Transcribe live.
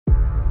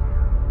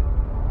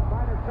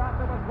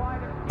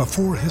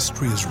Before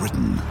history is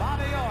written,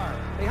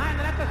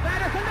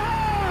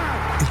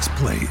 it's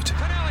played.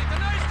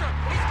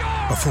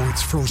 Before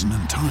it's frozen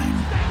in time,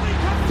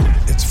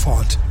 it's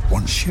fought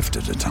one shift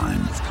at a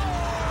time.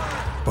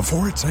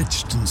 Before it's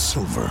etched in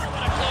silver,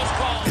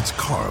 it's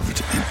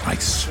carved in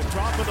ice.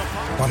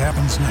 What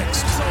happens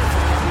next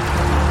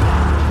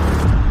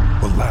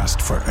will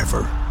last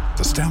forever.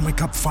 The Stanley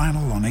Cup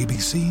Final on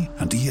ABC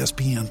and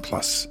ESPN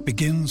Plus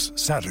begins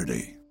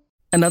Saturday.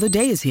 Another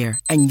day is here,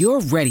 and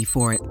you're ready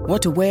for it.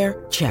 What to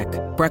wear? Check.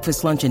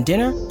 Breakfast, lunch, and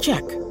dinner?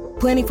 Check.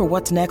 Planning for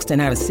what's next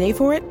and how to save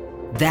for it?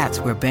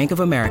 That's where Bank of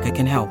America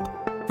can help.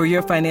 For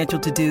your financial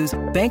to-dos,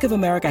 Bank of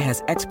America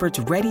has experts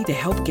ready to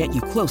help get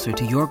you closer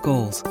to your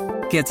goals.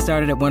 Get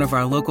started at one of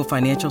our local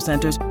financial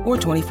centers or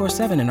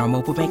 24/7 in our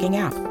mobile banking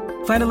app.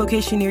 Find a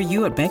location near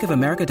you at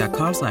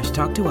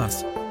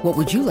bankofamerica.com/talktous. What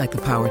would you like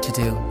the power to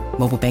do?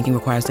 Mobile banking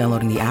requires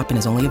downloading the app and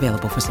is only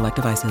available for select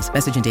devices.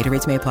 Message and data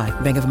rates may apply.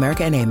 Bank of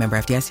America N.A., member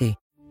FDIC.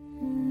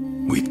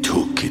 We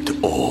took it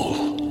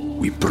all.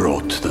 We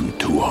brought them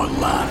to our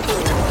land.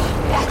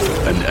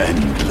 An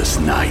endless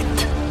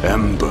night,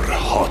 ember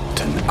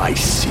hot and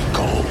icy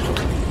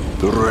cold.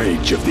 The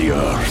rage of the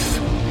earth.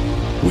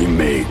 We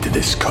made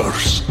this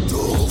curse.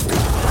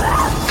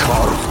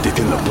 Carved it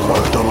in the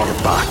blood on our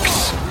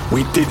backs.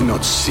 We did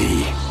not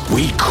see.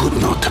 We could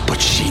not,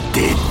 but she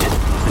did.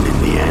 And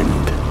in the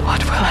end...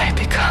 What will I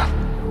become?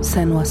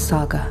 Senua's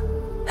Saga.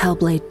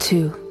 Hellblade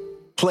 2.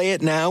 Play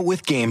it now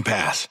with Game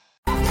Pass.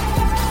 Le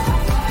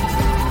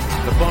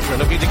Fondre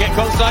looking to get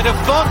close side of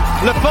Font.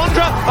 Le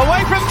Fondre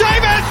away from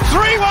David!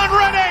 3-1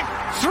 Reading!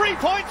 3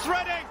 points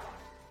Reading!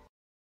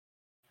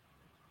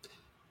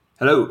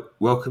 Hello,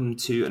 welcome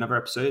to another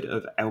episode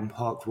of Elm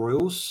Park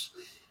Royals.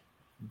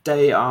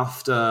 Day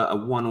after a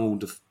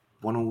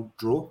 1-1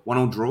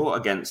 draw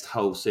against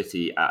Hull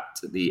City at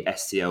the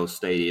SCL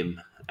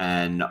Stadium,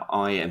 and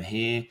I am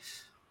here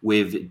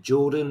with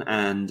Jordan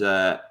and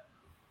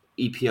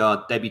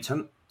EPR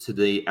debutant to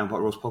the Elm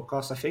Park Royals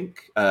podcast, I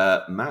think,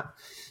 Matt.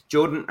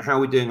 Jordan, how are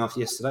we doing after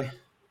yesterday?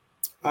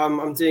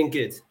 I'm doing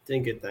good,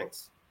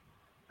 thanks.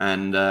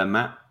 And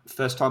Matt,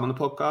 first time on the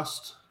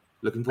podcast?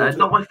 Looking forward to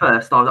not it? my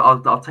first.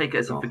 I'll take it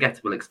as a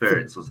forgettable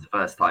experience. Was the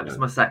first time. It's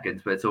my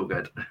second, but it's all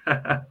good.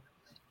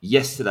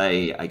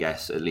 Yesterday, I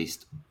guess, at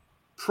least,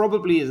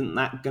 probably isn't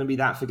that going to be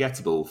that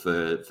forgettable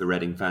for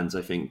Reading fans,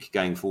 I think,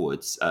 going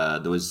forwards.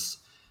 There was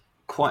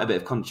quite a bit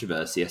of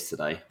controversy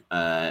yesterday.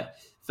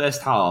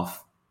 First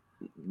half,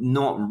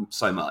 not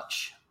so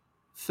much.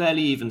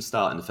 Fairly even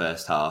start in the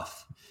first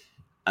half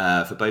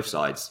for both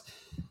sides.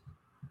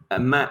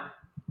 Matt,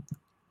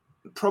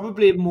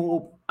 probably a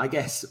more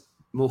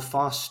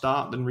fast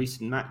start than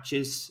recent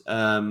matches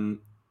for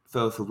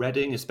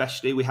Reading,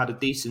 especially. We had a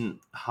decent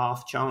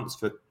half chance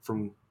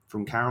from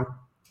Carroll.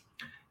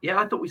 Yeah,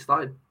 I thought we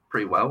started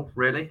pretty well,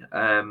 really.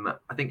 I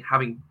think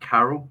having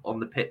Carroll on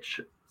the pitch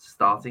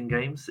starting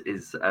games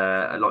is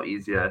a lot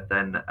easier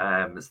than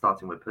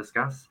starting with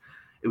Puskas.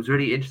 It was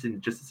really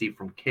interesting just to see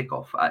from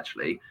kickoff,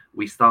 actually.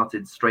 We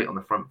started straight on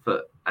the front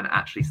foot and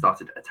actually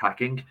started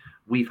attacking.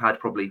 We've had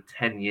probably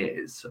 10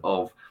 years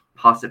of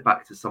pass it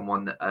back to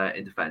someone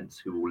in defence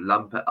who will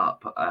lump it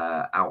up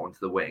out onto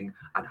the wing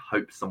and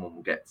hope someone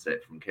will get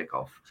it from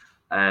kickoff.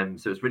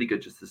 So it's really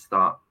good just to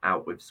start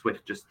out with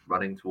Swift just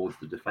running towards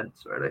the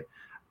defence, really.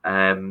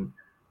 I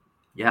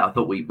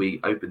thought we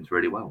opened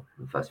really well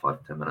in the first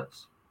 5 to 10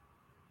 minutes.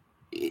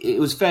 It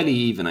was fairly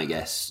even, I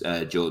guess,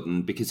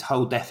 Jordan, because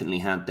Hull definitely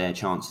had their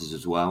chances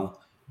as well.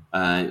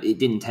 It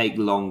didn't take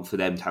long for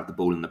them to have the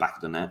ball in the back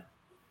of the net.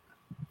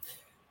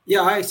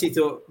 Yeah, I actually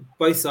thought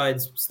both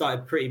sides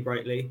started pretty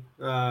brightly.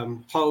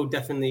 Hull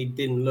definitely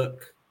didn't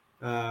look...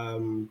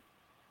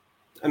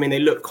 they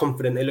looked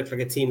confident. They looked like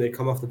a team that had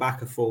come off the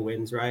back of 4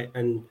 wins, right?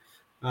 And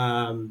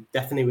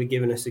definitely were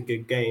giving us a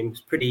good game. It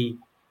was pretty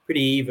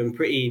even,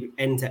 pretty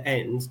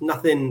end-to-end.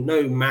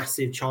 No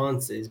massive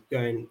chances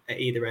going at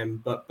either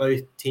end, but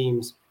both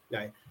teams,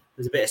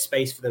 there's a bit of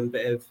space for them, a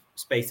bit of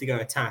space to go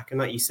attack. And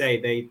like you say,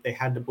 they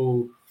had the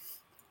ball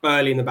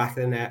early in the back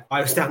of the net.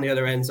 I was down the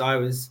other end,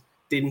 so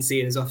didn't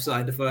see it as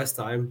offside the first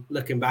time.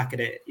 Looking back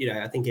at it,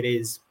 I think it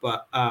is.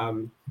 But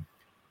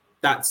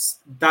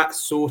that's that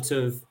sort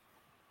of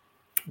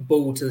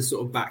ball to the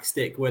sort of back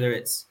stick, whether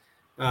it's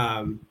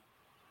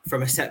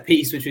from a set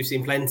piece, which we've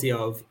seen plenty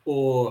of,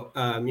 or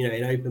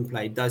in open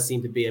play, does seem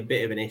to be a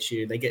bit of an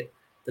issue. They get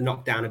the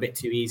knockdown a bit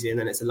too easy, and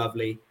then it's a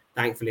lovely,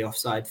 thankfully,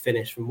 offside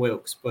finish from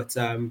Wilkes. But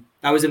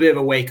that was a bit of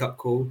a wake-up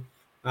call.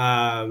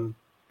 They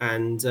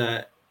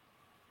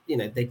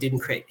didn't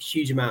create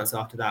huge amounts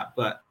after that,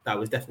 but that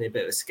was definitely a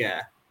bit of a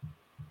scare.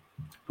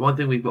 One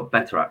thing we've got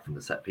better at from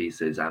the set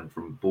pieces and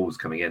from balls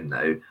coming in,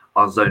 though,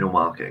 our zonal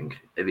marking.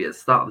 At the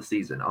start of the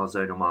season, our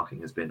zonal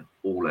marking has been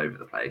all over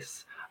the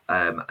place.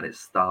 And it's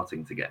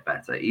starting to get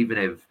better. Even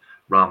if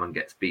Rahman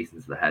gets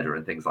beaten to the header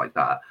and things like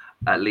that,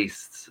 at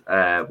least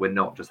we're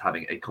not just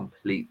having a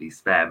completely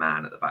spare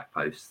man at the back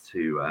post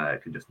who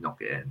can just knock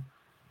it in.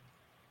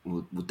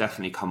 We'll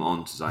definitely come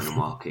on to zonal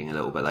marking a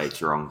little bit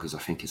later on, because I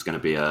think it's going to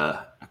be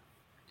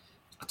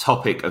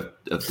topic of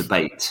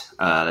debate.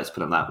 Let's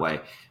put it that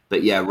way.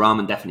 But yeah,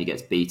 Rahman definitely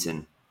gets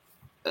beaten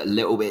a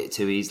little bit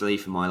too easily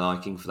for my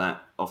liking for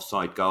that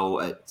offside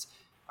goal. I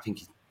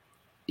think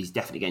he's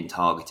definitely getting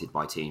targeted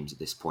by teams at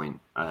this point.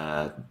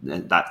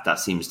 That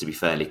seems to be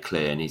fairly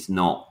clear, and he's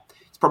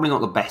probably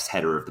not the best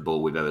header of the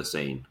ball we've ever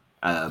seen.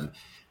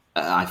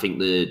 I think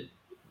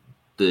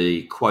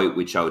the quote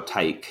which I would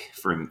take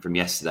from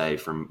yesterday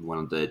from one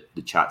of the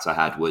chats I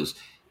had was,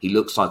 he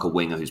looks like a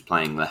winger who's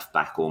playing left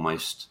back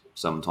almost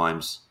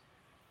sometimes.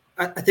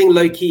 I think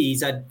low key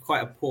he's had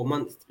quite a poor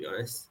month, to be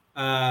honest.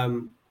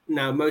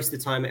 Now, most of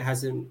the time it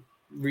hasn't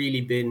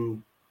really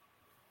been,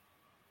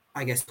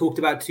 I guess, talked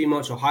about too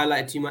much or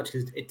highlighted too much,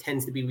 because it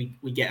tends to be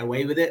we get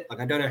away with it. Like,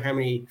 I don't know how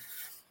many,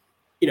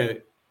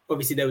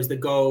 obviously there was the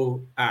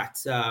goal at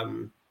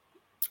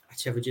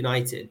Sheffield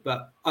United,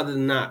 but other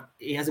than that,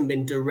 he hasn't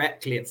been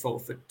directly at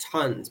fault for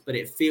tons, but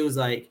it feels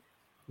like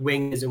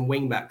wingers and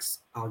wingbacks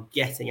are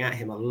getting at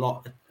him a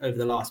lot over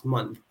the last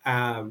month.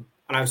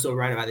 And I was sort of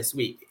around about this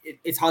week.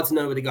 It's hard to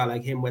know with a guy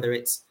like him, whether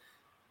it's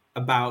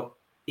about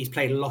he's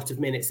played a lot of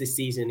minutes this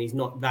season, he's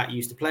not that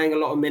used to playing a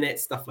lot of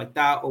minutes, stuff like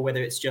that, or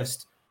whether it's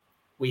just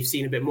we've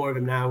seen a bit more of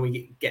him now,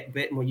 we get a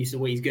bit more used to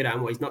what he's good at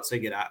and what he's not so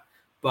good at.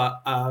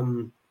 But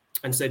and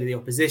so do the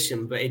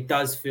opposition. But it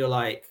does feel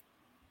like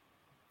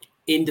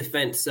in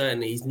defence,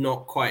 certainly, he's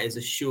not quite as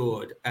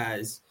assured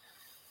as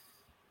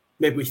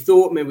maybe we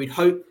thought, maybe we'd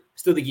hope.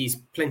 Still think he's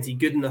plenty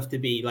good enough to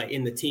be like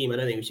in the team. I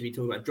don't think we should be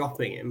talking about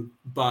dropping him,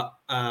 but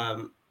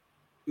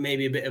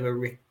maybe a bit of a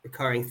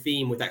recurring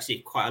theme with actually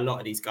quite a lot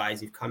of these guys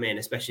who've come in,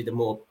 especially the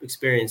more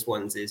experienced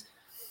ones, is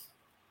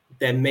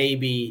there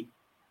maybe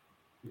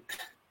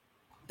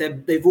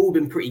they've all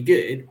been pretty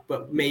good,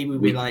 but maybe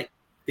we're like,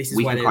 this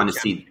is why they're kind of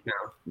see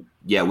now.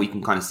 Yeah, we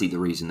can kind of see the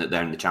reason that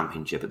they're in the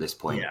Championship at this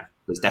point. Yeah,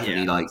 there's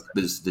definitely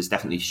there's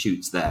definitely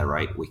shoots there,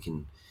 right? We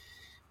can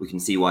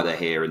see why they're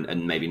here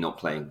and maybe not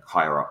playing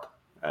higher up.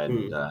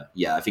 And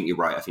I think you're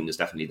right. I think there's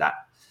definitely that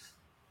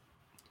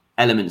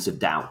elements of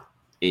doubt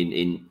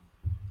in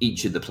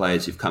each of the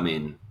players who've come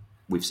in.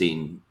 We've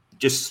seen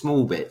just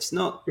small bits,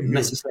 not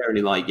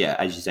necessarily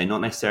as you say,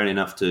 not necessarily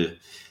enough to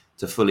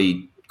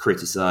fully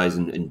criticise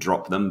and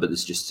drop them, but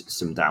there's just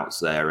some doubts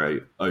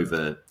there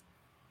over.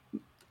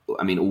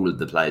 I mean, all of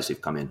the players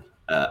who've come in.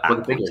 Well,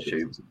 the big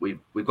issue,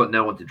 we've got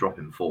no one to drop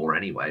him for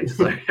anyway,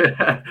 so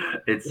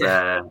it's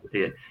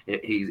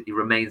he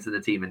remains in the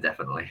team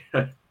indefinitely.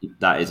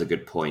 That is a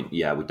good point.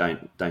 Yeah, we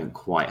don't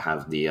quite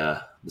have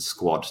the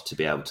squad to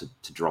be able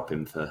to drop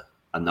him for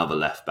another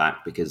left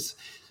back, because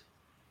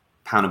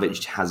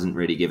Paunovic hasn't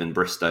really given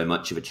Bristow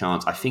much of a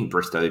chance. I think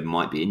Bristow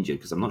might be injured,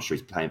 because I'm not sure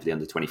he's playing for the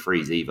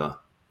under-23s either.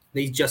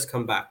 He's just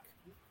come back.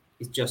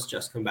 He's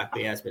just come back,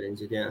 but he has been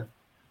injured. Yeah.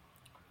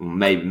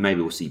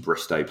 Maybe we'll see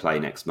Bristow play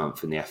next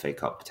month in the FA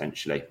Cup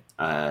potentially.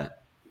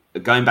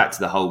 Going back to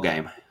the whole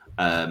game,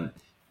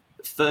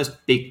 first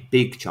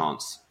big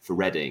chance for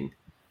Reading.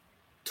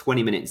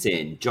 20 minutes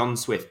in, John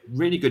Swift,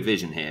 really good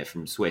vision here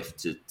from Swift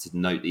to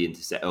note the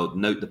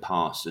note the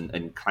pass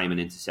and claim an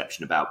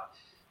interception about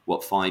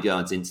 5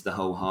 yards into the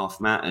whole half,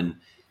 Matt. And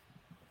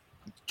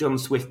John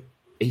Swift,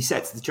 he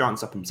sets the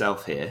chance up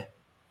himself here,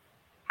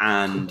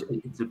 and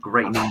it's a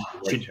great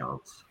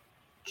chance.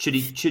 Should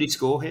he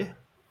score here?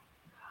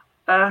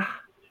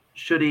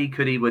 Should he?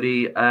 Could he? Would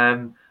he?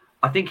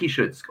 I think he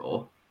should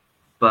score,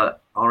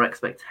 but our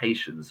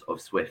expectations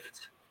of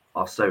Swift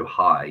are so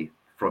high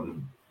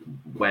from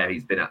where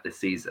he's been at this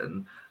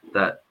season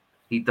that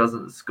he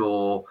doesn't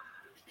score.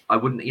 I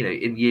wouldn't,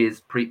 in years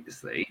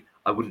previously,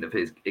 I wouldn't have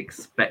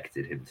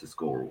expected him to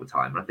score all the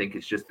time. And I think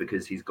it's just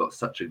because he's got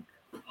such a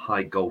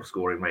high goal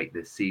scoring rate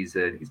this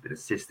season. He's been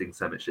assisting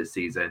so much this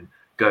season,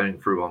 going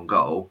through on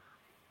goal.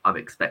 I'm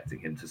expecting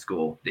him to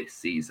score this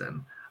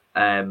season.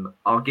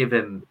 I'll give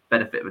him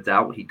benefit of a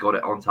doubt. He got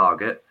it on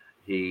target.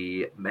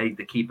 He made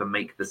the keeper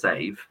make the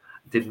save.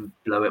 Didn't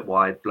blow it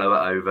wide, blow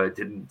it over.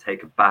 Didn't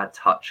take a bad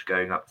touch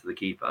going up to the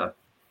keeper.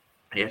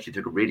 He actually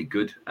took a really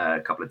good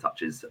couple of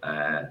touches,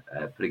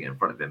 putting it in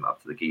front of him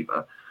up to the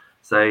keeper.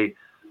 So,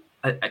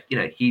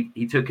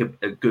 he took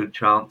a good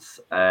chance.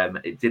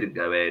 It didn't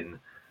go in.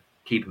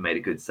 Keeper made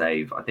a good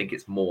save. I think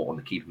it's more on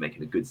the keeper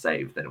making a good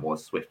save than it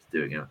was Swift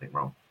doing anything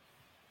wrong.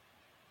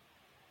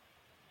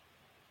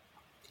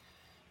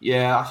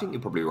 Yeah, I think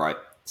you're probably right.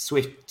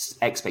 Swift's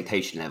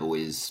expectation level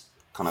is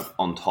kind of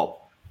on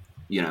top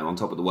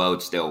of the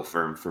world still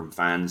from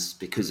fans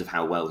because of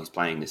how well he's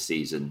playing this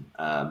season.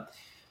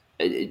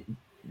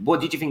 What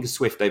did you think of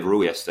Swift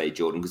overall yesterday,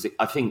 Jordan? Because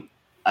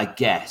I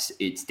guess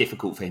it's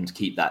difficult for him to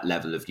keep that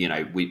level of,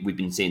 we've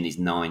been seeing these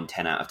 9,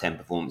 10 out of 10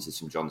 performances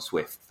from John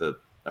Swift for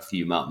a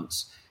few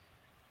months.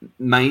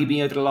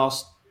 Maybe over the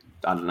last,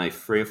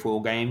 3 or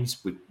 4 games,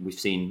 we've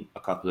seen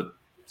a couple of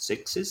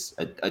 6s,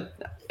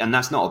 and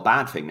that's not a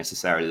bad thing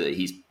necessarily, that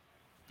he's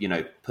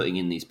putting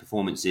in these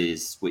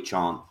performances which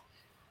aren't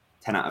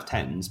 10 out of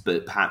 10s,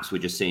 but perhaps we're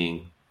just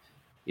seeing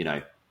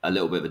a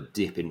little bit of a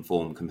dip in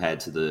form compared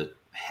to the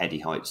heady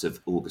heights of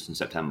August and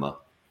September.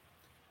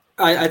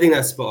 I think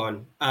that's spot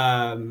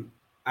on.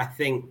 I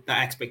think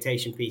that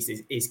expectation piece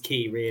is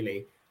key,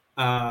 really.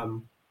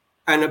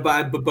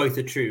 But both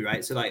are true,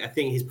 right? So like I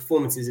think his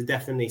performances have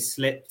definitely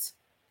slipped.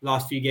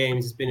 Last few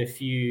games, there's been a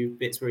few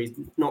bits where he's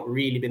not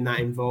really been that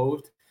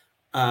involved.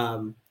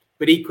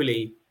 But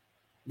equally,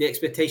 the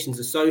expectations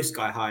are so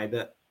sky high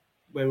that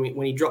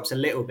when he drops a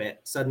little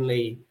bit,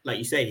 suddenly, like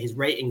you say, his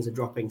ratings are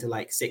dropping to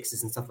like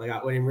 6s and stuff like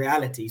that. When in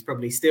reality, he's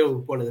probably still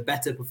one of the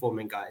better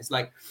performing guys.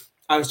 Like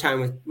I was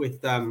chatting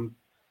with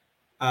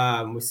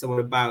someone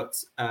about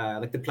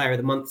like the player of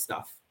the month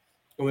stuff,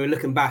 and we were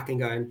looking back and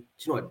going, do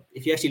you know what?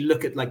 If you actually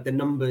look at like the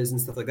numbers and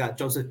stuff like that,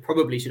 John Smith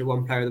probably should have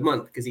won player of the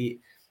month because he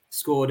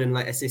scored and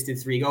like assisted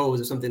 3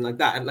 goals or something like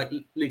that. And like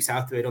Luke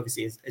Southwood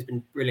obviously has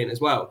been brilliant as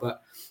well,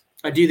 but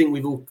I do think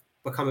we've all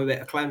become a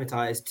bit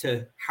acclimatized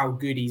to how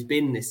good he's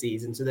been this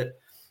season, so that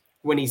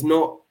when he's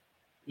not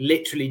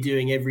literally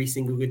doing every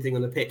single good thing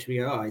on the pitch, we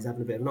go, oh, he's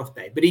having a bit of an off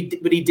day. But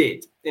he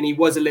did, and he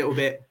was a little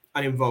bit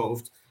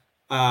uninvolved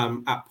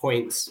at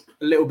points,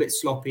 a little bit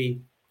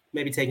sloppy,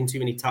 maybe taking too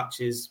many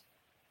touches.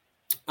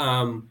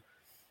 I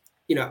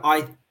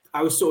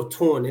was sort of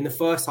torn in the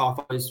first half.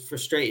 I was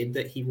frustrated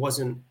that he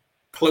wasn't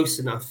close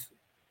enough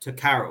to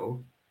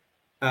Carroll,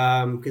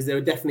 because there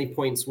were definitely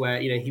points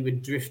where he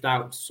would drift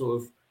out sort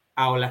of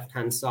our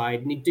left-hand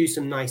side, and he'd do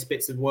some nice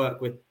bits of work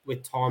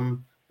with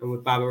Tom and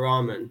with Baba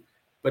Rahman.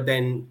 But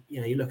then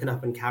you're looking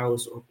up and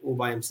Carroll's sort of all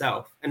by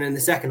himself. And in the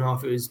second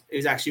half, it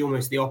was actually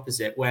almost the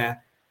opposite,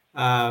 where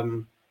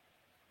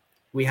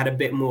we had a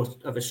bit more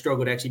of a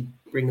struggle to actually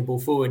bring the ball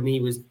forward, and he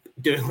was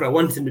doing what I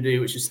wanted him to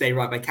do, which was stay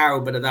right by Carroll.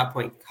 But at that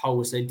point, Hull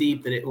was so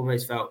deep that it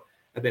almost felt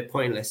a bit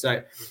pointless.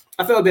 So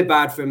I felt a bit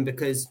bad for him,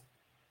 because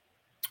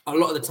a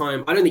lot of the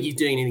time, I don't think he's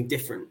doing anything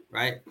different,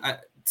 right?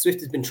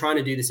 Swift has been trying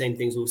to do the same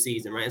things all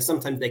season, right? And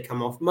sometimes they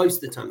come off.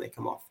 Most of the time they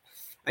come off.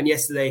 And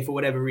yesterday, for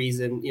whatever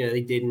reason,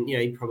 they didn't.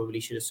 He probably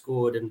should have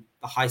scored. And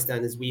the high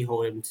standards we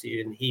hold him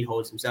to, and he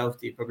holds himself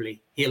to,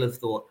 probably he'll have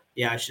thought,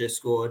 yeah, I should have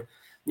scored.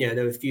 There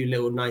were a few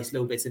nice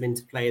little bits of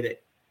interplay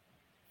that,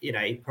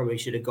 he probably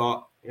should have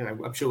got.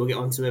 I'm sure we'll get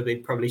onto it, but he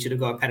probably should have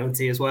got a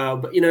penalty as well.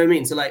 But you know what I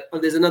mean? So like,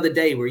 there's another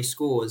day where he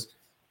scores,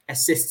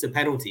 assists a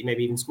penalty,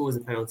 maybe even scores a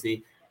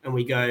penalty, and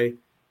we go,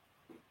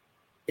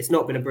 it's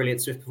not been a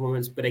brilliant Swift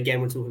performance, but again,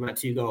 we're talking about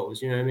 2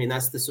 goals. You know what I mean?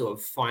 That's the sort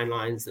of fine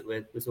lines that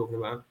we're talking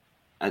about.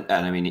 And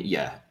I mean,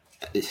 yeah,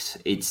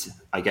 it's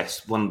I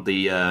guess one of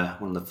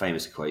the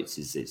famous quotes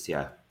is it's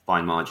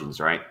fine margins,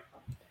 right?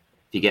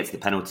 If he gets the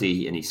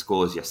penalty and he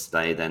scores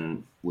yesterday,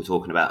 then we're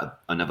talking about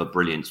another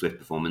brilliant Swift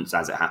performance.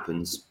 As it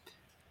happens,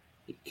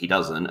 he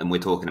doesn't, and we're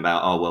talking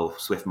about, oh well,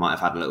 Swift might have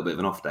had a little bit of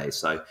an off day.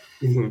 So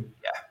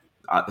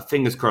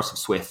fingers crossed for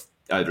Swift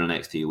over the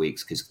next few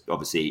weeks, because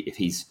obviously if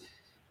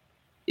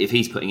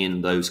he's putting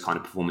in those kind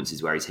of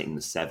performances where he's hitting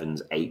the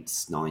 7s,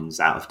 8s, 9s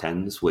out of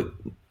 10s,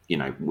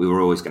 we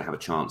were always going to have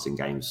a chance in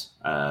games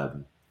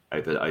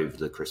over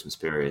the Christmas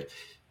period.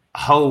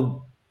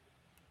 Hull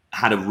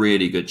had a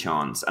really good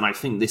chance, and I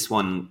think this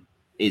one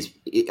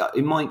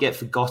it might get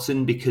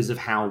forgotten because of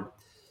how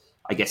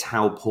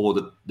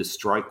poor the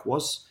strike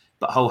was.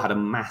 But Hull had a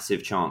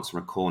massive chance from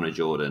a corner,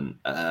 Jordan,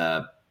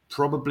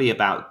 probably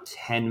about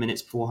 10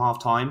 minutes before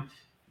half time,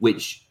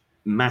 which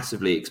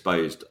massively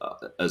exposed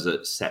as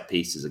a set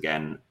pieces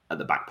again at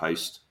the back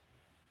post.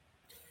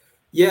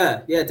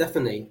 Yeah,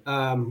 definitely.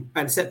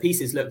 And set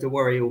pieces looked a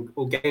worry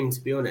all game,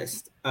 to be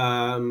honest.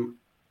 And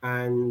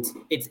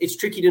it's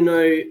tricky to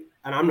know,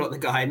 and I'm not the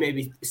guy,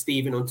 maybe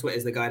Stephen on Twitter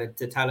is the guy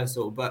to tell us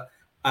all, but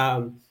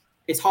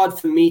it's hard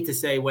for me to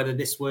say whether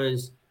this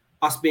was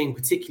us being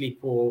particularly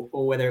poor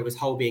or whether it was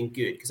Hull being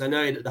good, because I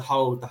know that the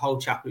whole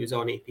chap who was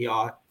on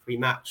EPR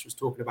pre-match was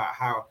talking about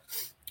how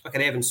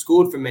they haven't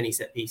scored from many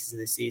set pieces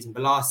this season,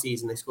 but last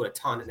season they scored a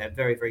ton and they're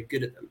very, very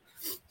good at them.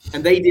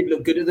 And they did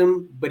look good at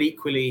them, but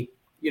equally,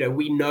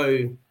 we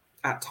know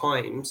at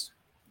times,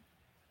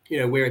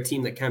 we're a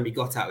team that can be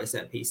got out with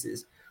set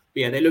pieces. But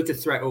yeah, they looked a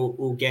threat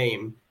all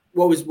game.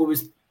 What was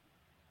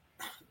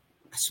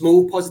a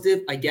small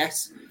positive, I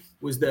guess,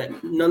 was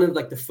that none of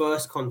the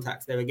first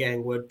contacts they were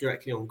getting were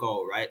directly on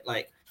goal, right?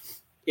 Like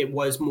it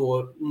was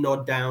more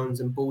nod downs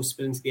and balls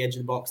spilling to the edge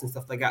of the box and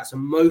stuff like that. So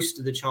most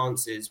of the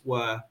chances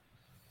were,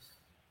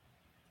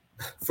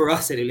 for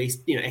us at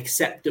least,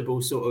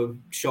 acceptable sort of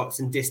shots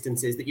and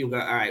distances that you'll go,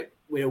 all right,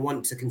 we don't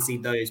want to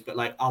concede those, but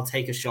I'll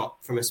take a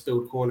shot from a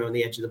spilled corner on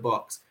the edge of the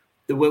box.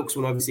 The Wilkes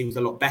one obviously was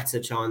a lot better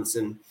chance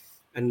and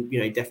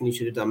definitely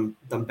should have done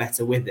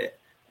better with it.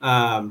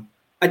 I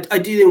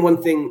do think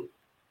one thing,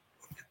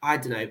 I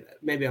don't know,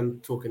 maybe I'm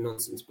talking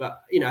nonsense,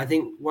 but I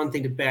think one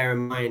thing to bear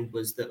in mind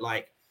was that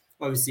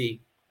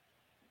obviously,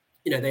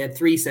 they had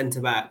 3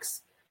 centre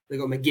backs. They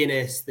got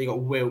McGuinness, they got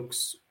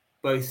Wilkes,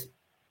 both,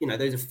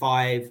 those are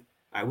 5.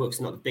 Wilkes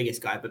is not the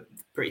biggest guy, but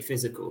pretty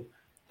physical.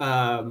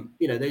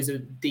 Those are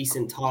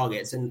decent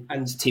targets, and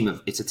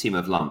it's a team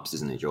of lumps,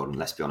 isn't it, Jordan?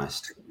 Let's be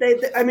honest.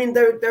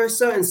 There are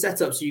certain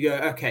setups you go,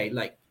 okay,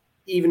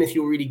 even if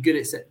you're really good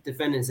at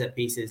defending set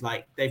pieces,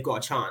 they've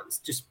got a chance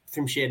just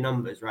from sheer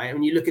numbers, right?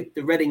 When you look at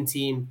the Reading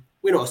team,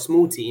 we're not a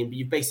small team, but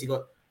you've basically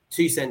got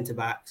 2 centre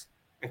backs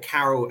and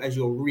Carroll as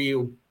your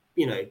real,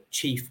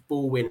 chief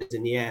ball winners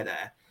in the air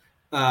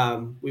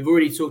there. We've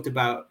already talked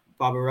about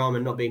Barbara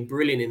Rahman not being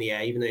brilliant in the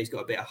air, even though he's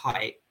got a bit of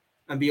height.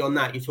 And beyond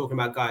that, you're talking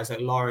about guys like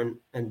Laurent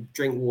and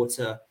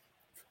Drinkwater.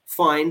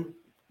 Fine.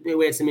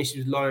 We had some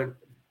issues with Laurent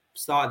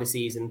start of the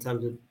season in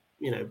terms of,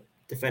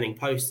 defending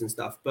posts and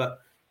stuff. But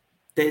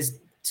there's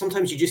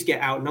sometimes you just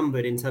get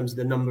outnumbered in terms of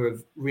the number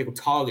of real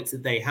targets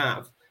that they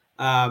have.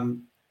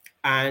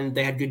 And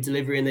they had good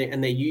delivery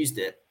and they used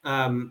it.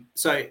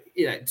 So,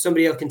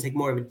 somebody else can take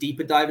more of a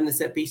deeper dive in the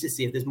set piece to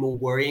see if there's more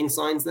worrying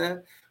signs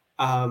there.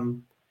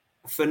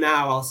 For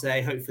now, I'll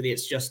say hopefully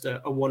it's just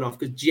a one-off,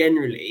 because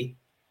generally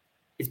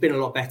it's been a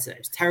lot better. It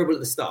was terrible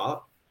at the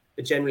start,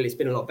 but generally it's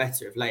been a lot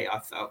better of late,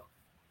 I've felt.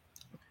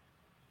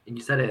 And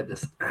you said it at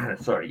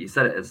you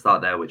said it at the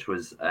start there, which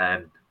was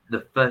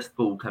the first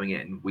ball coming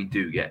in, we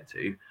do get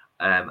to.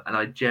 And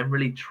I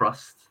generally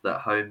trust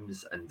that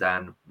Holmes and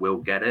Dan will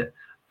get it.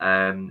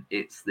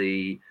 It's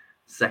the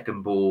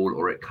second ball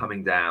or it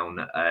coming down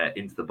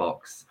into the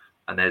box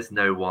and there's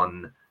no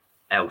one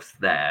else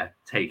there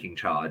taking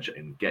charge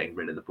and getting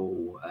rid of the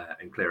ball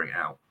and clearing it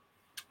out.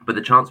 But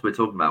the chance we're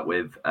talking about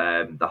with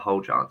the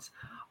whole chance,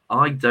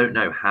 I don't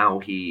know how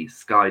he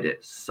skied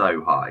it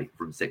so high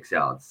from 6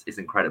 yards. It's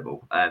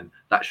incredible.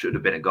 That should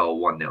have been a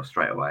goal, 1-0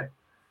 straight away.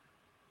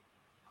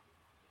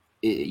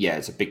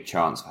 It's a big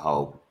chance for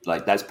Hull.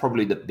 Like, that's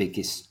probably the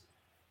biggest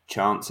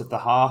chance of the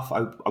half,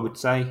 I would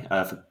say,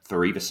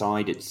 for either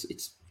side.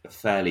 It's a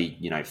fairly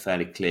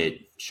clear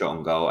shot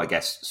on goal. I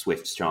guess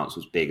Swift's chance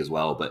was big as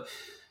well, but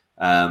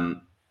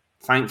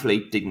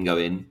thankfully didn't go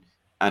in.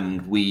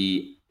 And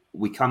we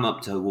come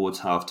up towards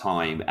half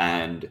time,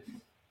 and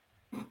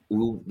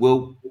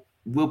we'll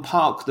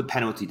park the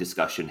penalty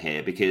discussion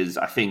here, because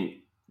I think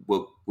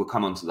we'll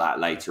come on to that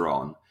later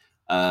on.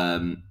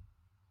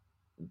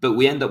 But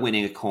we end up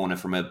winning a corner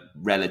from a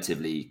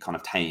relatively kind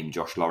of tame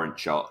Josh Laurent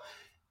shot.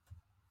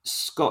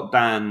 Scott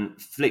Dann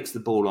flicks the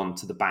ball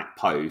onto the back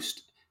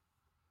post.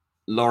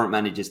 Laurent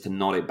manages to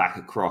nod it back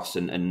across,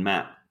 and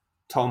Matt,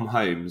 Tom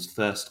Holmes'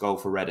 first goal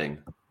for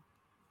Reading.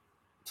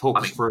 Talk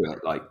us through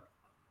it. Like,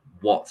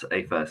 what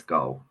a first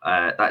goal!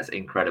 That's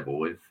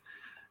incredible.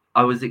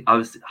 I was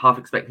half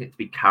expecting it to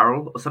be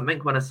Carroll or something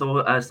when I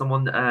saw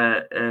someone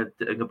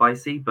doing a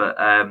bicey, but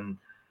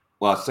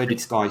well, so did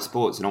Sky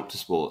Sports and Opta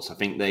Sports. I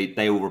think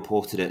they all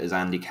reported it as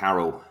Andy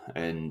Carroll,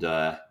 and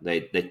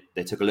they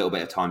took a little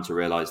bit of time to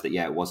realise that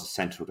it was a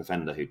central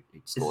defender who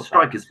scored. It's a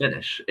striker's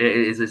finish. It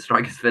is a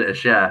striker's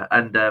finish, yeah.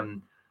 And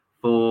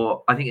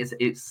I think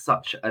it's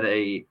such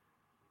an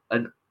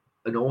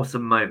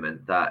awesome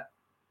moment that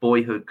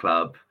boyhood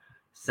club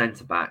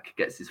centre back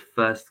gets his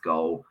first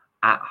goal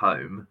at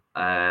home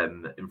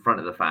in front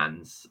of the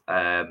fans,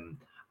 and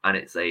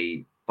it's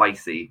a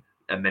bicey.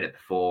 A minute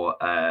before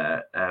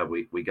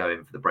we go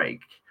in for the break.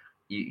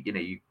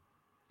 The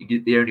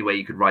only way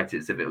you could write it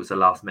is if it was a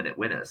last minute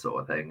winner sort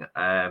of thing.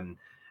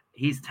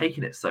 He's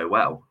taken it so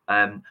well,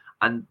 and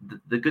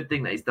the good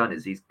thing that he's done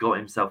is he's got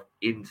himself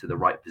into the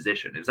right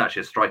position. It was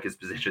actually a striker's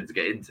position to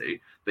get into,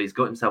 but he's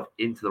got himself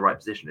into the right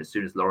position. As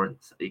soon as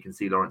you can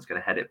see Laurent's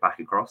going to head it back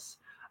across.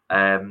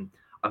 I'm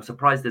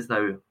surprised there's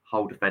no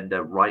Hull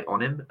defender right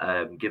on him,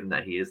 given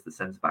that he is the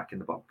centre back in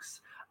the box.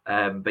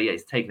 But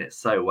he's taken it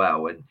so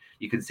well, and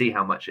you can see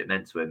how much it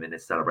meant to him in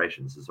his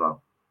celebrations as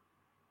well.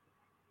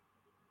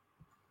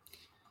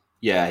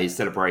 Yeah, his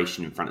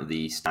celebration in front of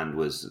the stand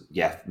was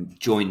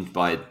joined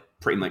by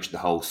pretty much the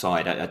whole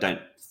side. I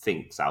don't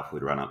think South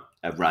would ran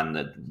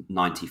the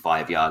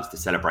 95 yards to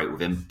celebrate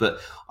with him, but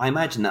I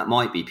imagine that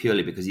might be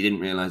purely because he didn't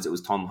realise it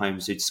was Tom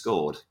Holmes who'd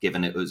scored,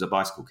 given it was a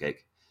bicycle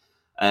kick.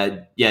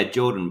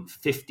 Jordan,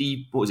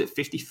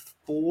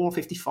 54,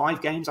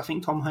 55 games I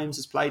think Tom Holmes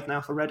has played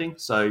now for Reading.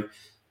 So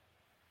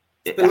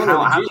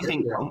how do you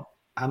think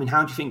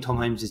Tom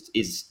Holmes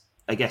is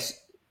I guess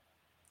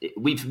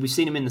we've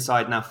seen him in the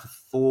side now for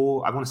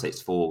 4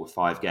 or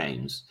 5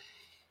 games.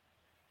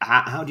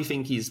 How do you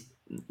think he's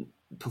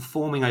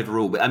performing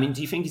overall? But I mean,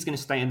 do you think he's going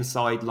to stay in the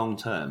side long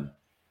term?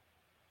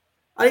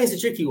 I think it's a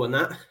tricky one,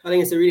 that. I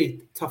think it's a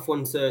really tough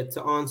one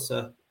to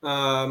answer.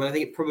 And I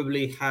think it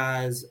probably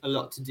has a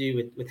lot to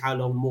do with how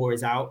long Moore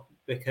is out,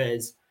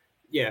 because,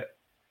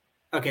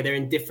 they're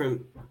in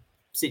different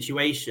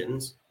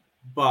situations,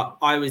 but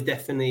I was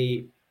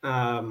definitely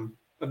of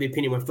the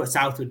opinion when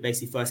Southwood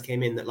basically first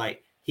came in that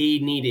he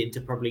needed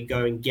to probably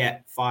go and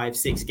get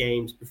 5-6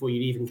 games before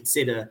you'd even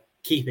consider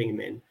keeping him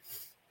in.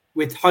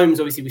 With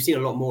Holmes, obviously, we've seen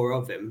a lot more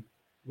of him.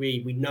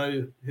 We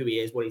know who he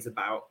is, what he's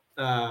about.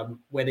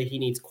 Whether he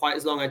needs quite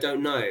as long, I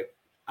don't know.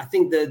 I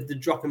think the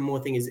drop in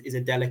Moore thing is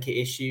a delicate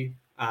issue.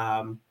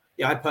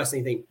 I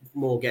personally think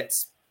Moore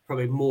gets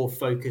probably more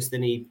focus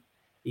than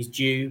he's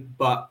due.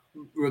 But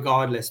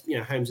regardless,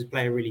 Holmes is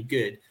playing really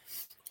good.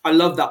 I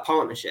love that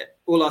partnership.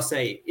 All I'll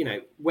say,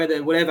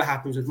 whatever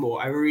happens with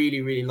Moore, I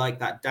really, really like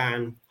that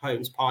Dan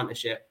Holmes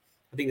partnership.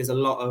 I think there's a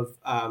lot of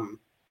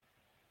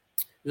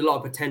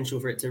potential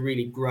for it to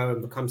really grow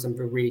and become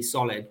something really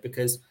solid,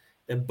 because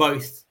they're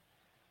both.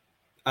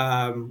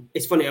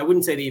 It's funny, I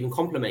wouldn't say they even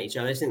complement each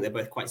other. I just think they're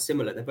both quite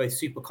similar. They're both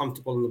super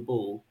comfortable on the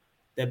ball.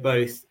 They're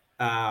both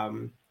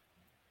have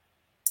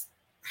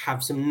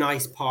some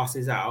nice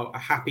passes out, are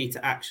happy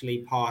to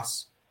actually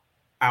pass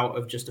out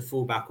of just a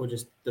fullback or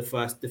just the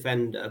first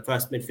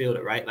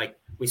midfielder, right? Like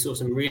we saw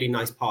some really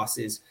nice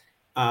passes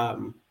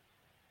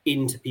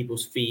into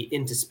people's feet,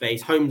 into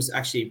space. Holmes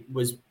actually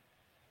was,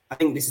 I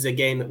think this is a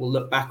game that we'll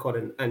look back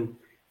on and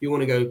if you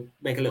want to go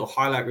make a little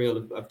highlight reel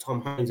of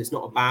Tom Holmes, it's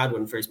not a bad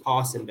one for his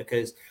passing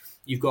because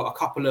you've got a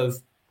couple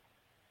of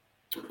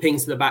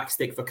pings to the back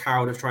stick for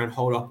Carroll to try and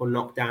hold up or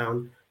knock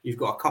down. You've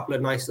got a couple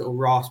of nice little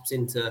rasps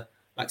into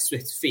like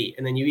Swift's feet.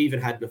 And then you even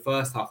had in the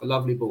first half a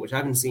lovely ball, which I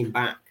haven't seen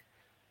back.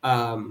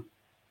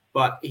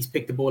 But he's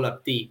picked the ball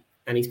up deep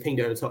and he's pinged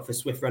over the top for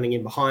Swift running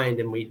in behind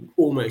and we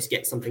almost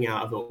get something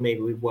out of it. Or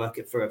maybe we'd work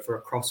it for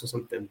a cross or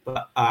something.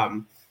 But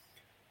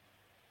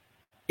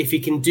if he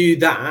can do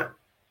that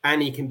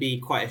and he can be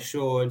quite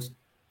assured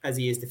as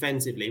he is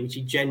defensively, which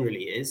he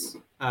generally is,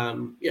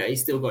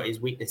 he's still got his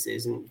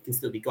weaknesses and can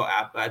still be got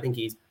at, but I think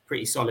he's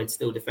pretty solid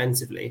still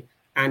defensively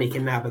and he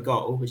can nab a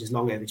goal, which is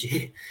long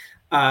overdue.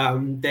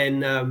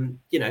 Then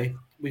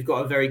we've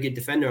got a very good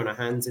defender on our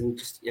hands and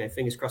just,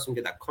 fingers crossed we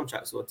can get that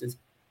contract sorted.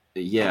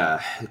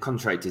 Yeah, the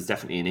contract is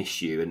definitely an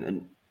issue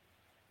and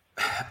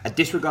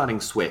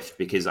disregarding Swift,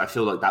 because I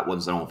feel like that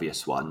one's an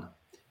obvious one.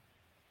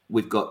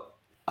 We've got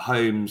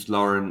Holmes,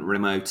 Lauren,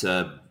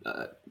 Remota,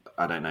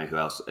 I don't know who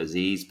else,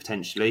 Aziz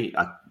potentially.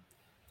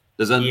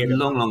 There's a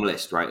long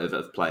list, right,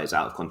 of players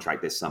out of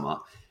contract this summer.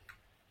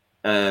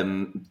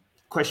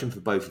 Question for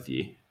both of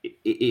you.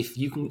 If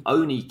you can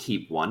only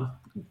keep one,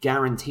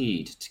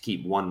 guaranteed to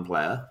keep one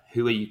player,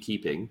 who are you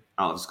keeping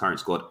out of this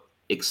current squad,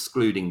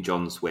 excluding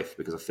John Swift?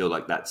 Because I feel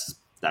like that's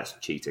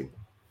cheating.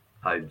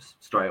 Holmes,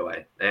 straight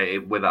away.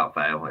 Without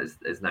fail,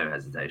 there's no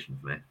hesitation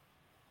for me.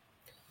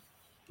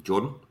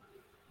 Jordan?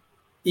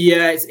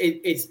 Yeah,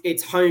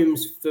 it's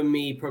Holmes for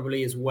me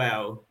probably as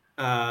well.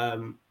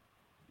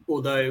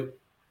 Although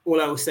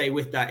all I will say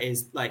with that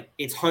is like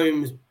it's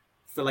Holmes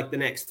for like the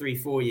next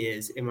 3-4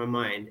 years in my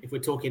mind. If we're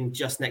talking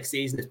just next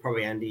season, it's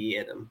probably Andy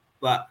Yeardham.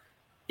 But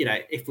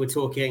if we're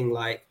talking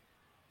like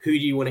who do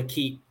you want to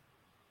keep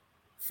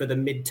for the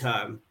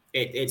midterm,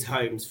 it's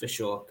Holmes for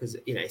sure because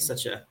he's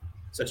such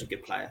a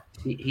good player.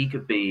 He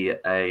could be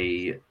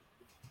a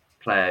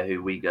player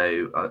who we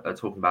are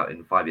talking about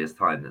in 5 years'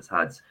 time that's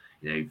had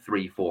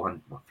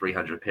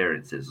 300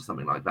 appearances or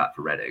something like that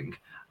for Reading,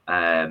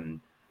 and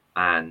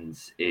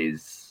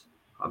is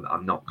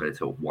I'm not going to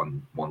talk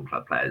one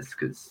club players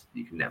because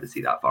you can never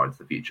see that far into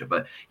the future,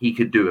 but he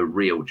could do a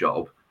real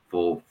job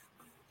for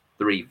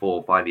 3,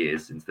 4, 5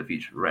 years into the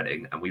future for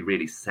Reading, and we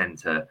really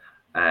centre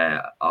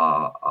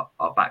our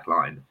back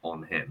line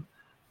on him,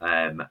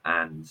 and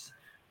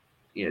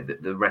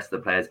the rest of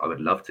the players I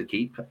would love to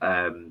keep,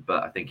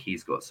 but I think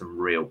he's got some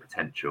real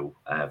potential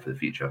for the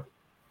future.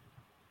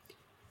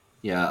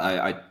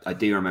 Yeah, I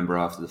do remember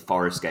after the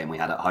Forest game we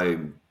had at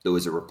home, there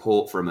was a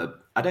report from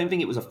I don't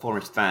think it was a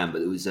Forest fan,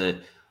 but it was a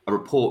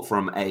report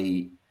from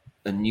a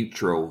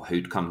neutral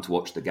who'd come to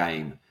watch the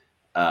game,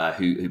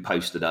 who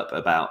posted up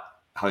about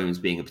Holmes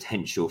being a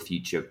potential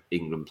future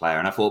England player.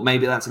 And I thought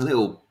maybe that's a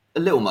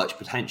little much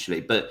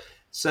potentially, but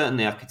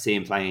certainly I could see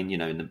him playing,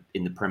 in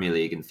the Premier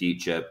League in the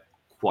future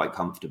quite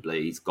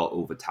comfortably. He's got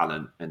all the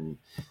talent, and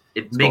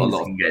if Mings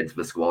can get into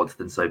the squad,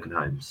 then so can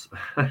Holmes.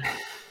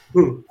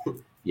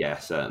 Yeah,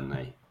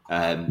 certainly.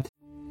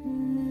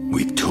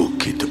 We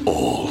took it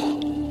all.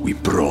 We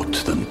brought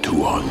them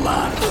to our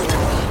land.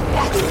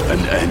 An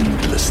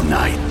endless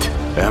night,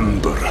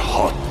 ember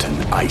hot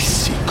and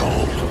icy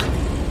cold.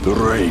 The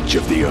rage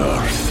of the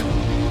earth.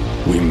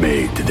 We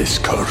made this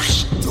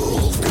curse.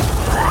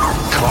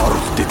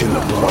 Carved it in the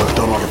blood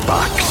on our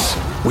backs.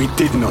 We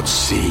did not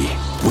see.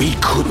 We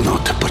could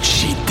not, but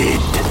she did.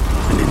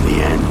 And in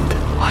the end...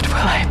 What will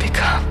I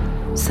become?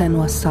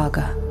 Senua's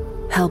Saga.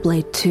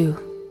 Hellblade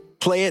 2.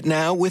 Play it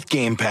now with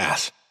Game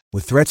Pass.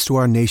 With threats to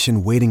our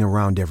nation waiting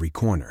around every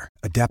corner,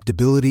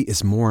 adaptability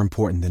is more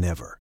important than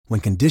ever.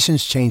 When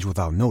conditions change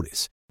without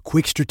notice,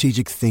 quick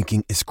strategic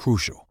thinking is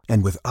crucial.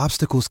 And with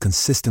obstacles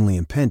consistently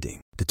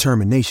impending,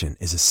 determination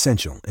is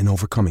essential in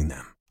overcoming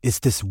them. It's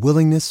this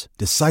willingness,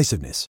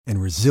 decisiveness,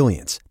 and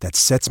resilience that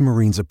sets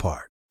Marines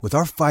apart. With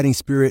our fighting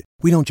spirit,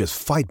 we don't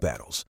just fight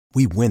battles,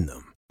 we win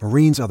them.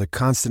 Marines are the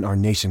constant our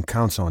nation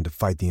counts on to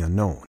fight the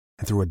unknown.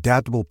 And through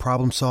adaptable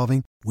problem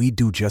solving, we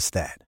do just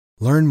that.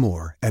 Learn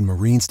more at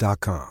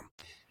marines.com.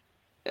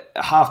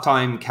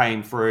 Halftime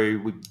came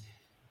through.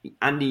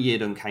 Andy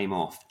Yeardham came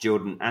off.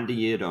 Jordan, Andy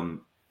Yeardham,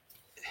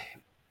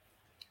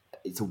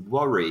 it's a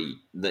worry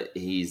that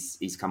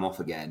he's come off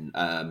again.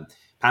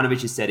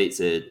 Paunovic has said it's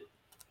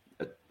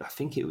I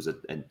think it was a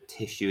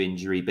tissue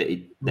injury, but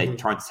they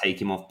tried to take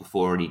him off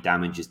before any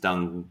damage is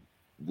done.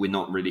 We're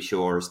not really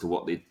sure as to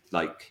what the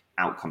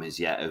outcome is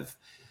yet of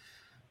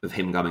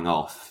him coming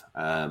off.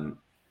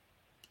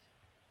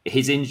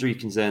 His injury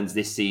concerns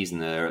this season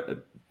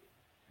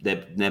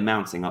they're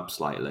mounting up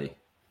slightly.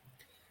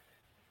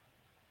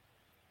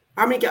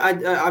 I mean,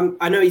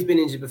 I know he's been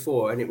injured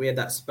before, and we had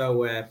that spell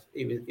where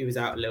he was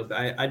out a little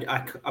bit.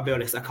 I'll be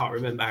honest, I can't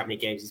remember how many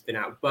games he's been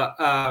out, but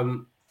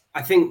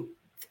I think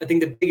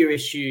the bigger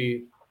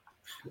issue,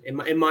 in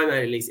my mind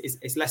at least,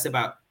 is less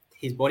about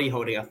his body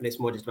holding up, and it's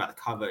more just about the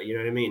cover. You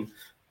know what I mean?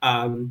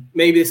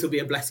 Maybe this will be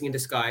a blessing in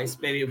disguise.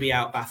 Maybe it'll be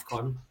out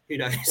AFCON. Who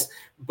knows?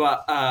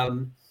 But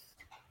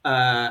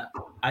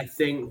I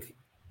think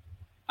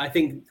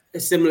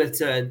similar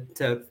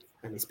to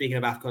speaking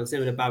of AFCON,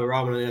 similar to Baba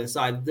Rahman on the other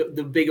side,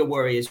 the bigger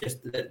worry is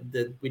just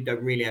that we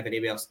don't really have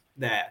anybody else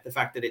there. The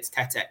fact that it's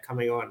Tetek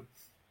coming on,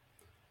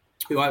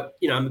 who I'm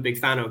a big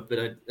fan of, but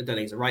I don't think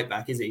he's a right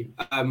back, is he?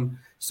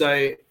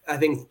 So I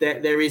think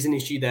there is an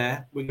issue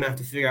there. We're going to have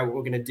to figure out what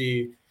we're going to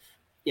do.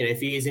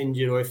 If he is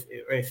injured, or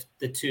if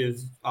the two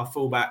of our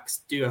fullbacks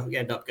do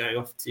end up going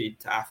off to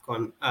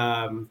AFCON,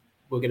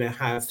 we're going to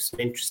have some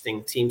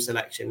interesting team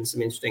selection,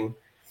 some interesting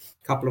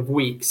couple of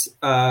weeks.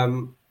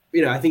 I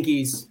think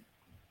he's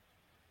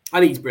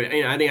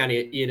brilliant. I think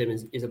Andy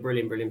Yiadom is a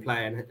brilliant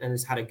player and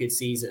has had a good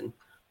season.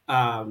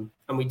 And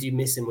we do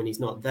miss him when he's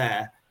not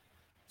there.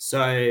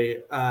 So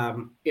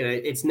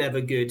it's never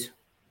good.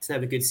 It's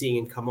never good seeing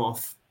him come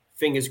off.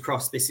 Fingers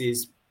crossed.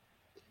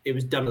 It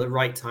was done at the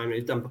right time. It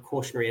was done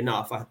precautionary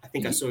enough. I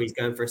think I saw he's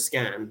going for a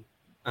scan.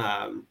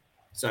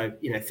 So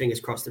fingers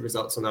crossed the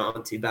results on that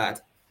aren't too bad.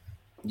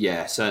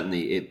 Yeah,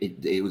 certainly.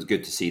 It was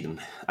good to see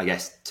them, I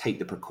guess, take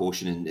the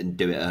precaution and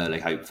do it early.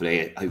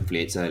 Hopefully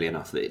it's early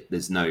enough that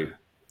there's no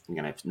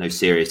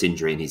serious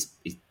injury and he's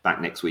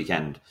back next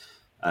weekend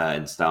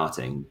and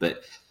starting.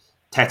 But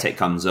Tetek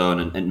comes on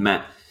and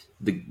Matt,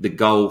 the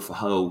goal for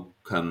Hull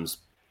comes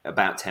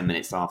about 10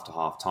 minutes after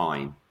half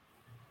time.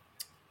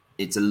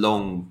 It's a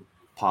long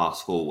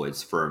pass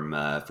forwards from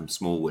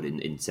Smallwood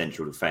in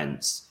central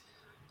defence.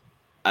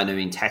 And I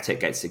mean, Tetek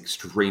gets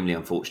extremely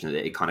unfortunate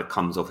that it kind of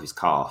comes off his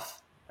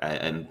calf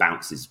and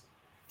bounces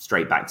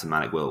straight back to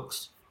Malik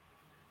Wilks.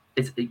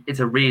 It's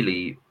a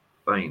really,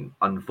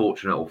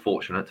 unfortunate or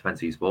fortunate, depends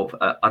who you support,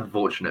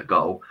 unfortunate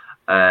goal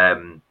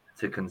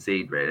to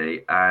concede,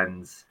 really.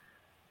 And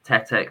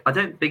Tetek, I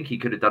don't think he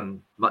could have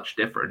done much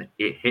different.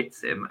 It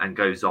hits him and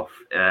goes off,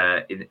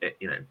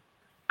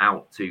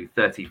 out to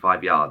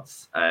 35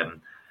 yards.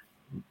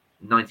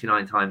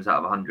 99 times out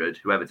of 100,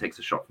 whoever takes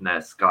a shot from there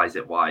skies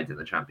it wide in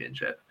the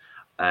Championship.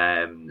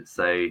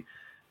 So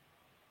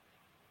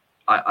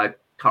I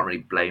can't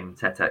really blame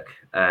Tetek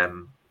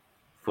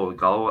for the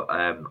goal.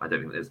 I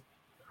don't think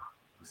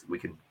we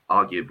can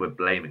argue if we're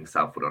blaming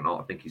Southwood or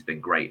not. I think he's been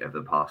great over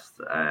the past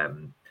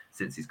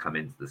since he's come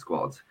into the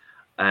squad.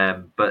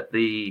 But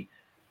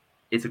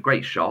it's a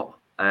great shot.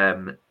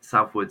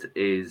 Southwood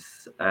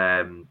is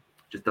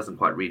just doesn't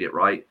quite read it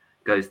right.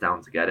 Goes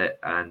down to get it,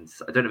 and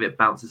I don't know if it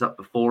bounces up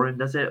before him,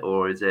 does it,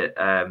 or is it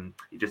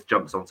he just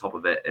jumps on top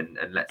of it and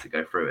lets it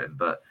go through him?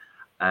 But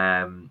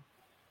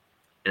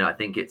I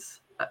think it's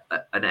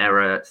an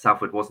error.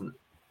 Southwood wasn't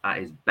at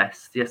his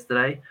best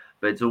yesterday,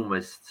 but it's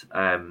almost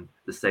the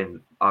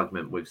same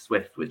argument with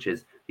Swift, which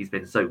is he's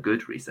been so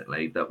good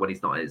recently that when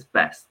he's not at his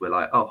best, we're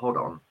like, oh, hold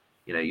on,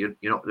 you're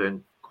not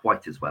doing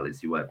quite as well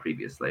as you were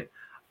previously,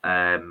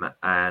 and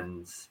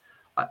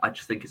I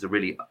just think it's a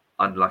really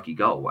unlucky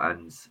goal.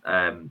 And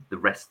the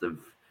rest of,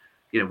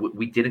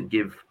 we didn't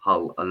give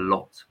Hull a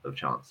lot of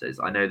chances.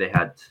 I know they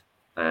had,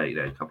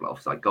 a couple of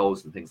offside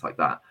goals and things like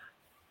that.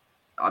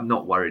 I'm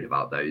not worried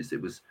about those.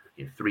 It was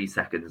 3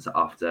 seconds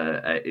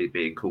after it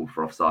being called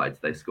for offside,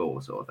 they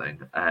score, sort of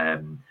thing.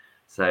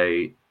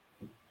 So,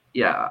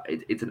 yeah,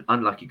 it's an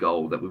unlucky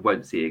goal that we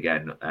won't see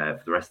again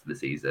for the rest of the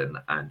season.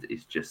 And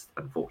it's just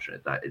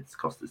unfortunate that it's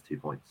cost us 2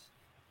 points.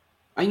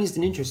 I think it's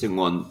an interesting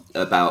one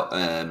about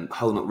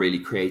Hull not really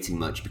creating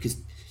much, because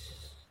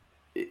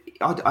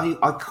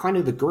I kind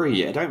of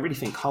agree. I don't really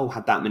think Hull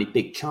had that many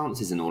big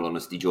chances, in all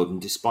honesty, Jordan,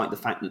 despite the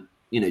fact that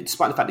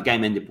the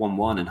game ended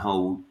 1-1 and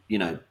Hull,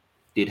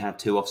 did have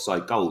 2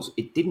 offside goals.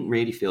 It didn't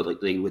really feel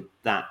like they were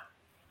that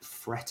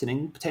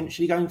threatening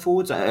potentially going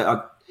forwards.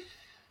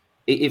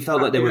 It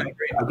felt like they were.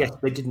 I guess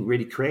they didn't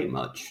really create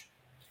much.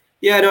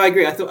 Yeah, no, I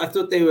agree. I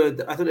thought they were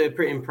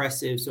pretty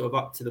impressive, sort of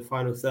up to the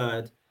final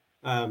third.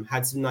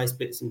 Had some nice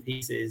bits and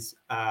pieces,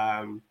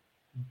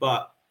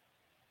 but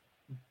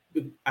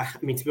I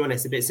mean, to be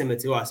honest, a bit similar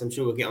to us. I'm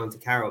sure we'll get on to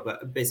Carroll,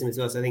 but a bit similar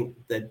to us. I think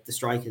the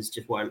strikers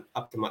just weren't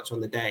up to much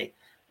on the day.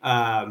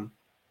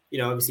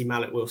 Obviously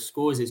Malik Wilks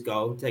scores his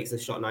goal, takes the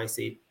shot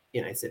nicely.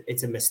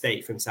 It's a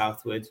mistake from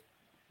Southwood.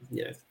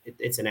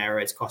 It's an error.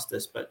 It's cost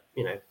us, but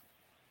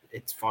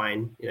it's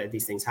fine.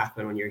 These things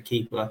happen when you're a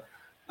keeper.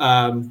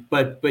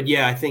 But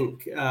yeah, I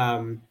think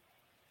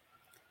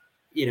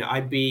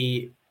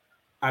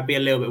I'd be a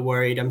little bit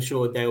worried. I'm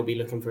sure they'll be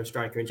looking for a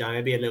striker in January.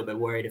 I'd be a little bit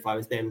worried if I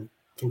was them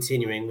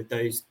continuing with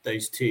those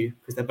two,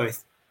 because they're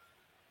both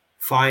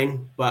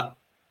fine. But,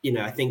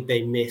 I think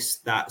they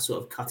missed that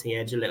sort of cutting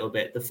edge a little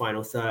bit, the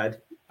final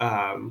third.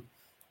 And,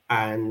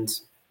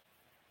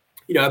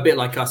 a bit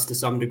like us to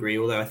some degree,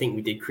 although I think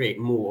we did create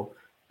more,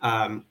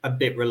 a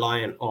bit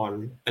reliant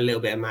on a little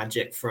bit of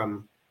magic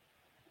from,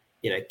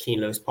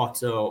 Keane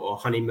Lewis-Potter or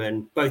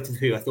Honeyman, both of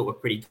who I thought were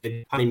pretty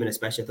good. Honeyman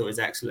especially I thought was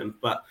excellent.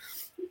 But,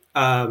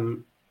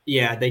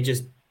 they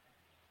just,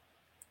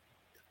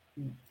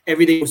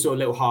 everything was sort of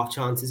little half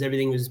chances.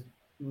 Everything was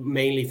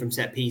mainly from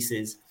set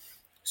pieces.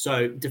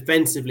 So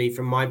defensively,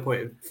 from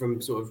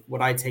sort of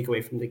what I take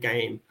away from the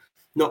game,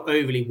 not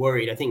overly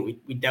worried. I think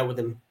we dealt with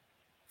them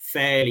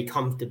fairly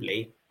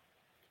comfortably,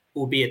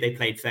 albeit they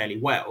played fairly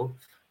well.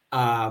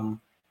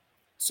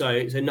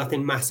 So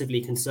nothing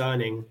massively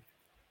concerning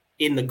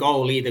in the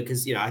goal either,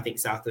 because, I think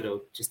Southwood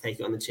will just take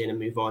it on the chin and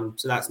move on.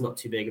 So that's not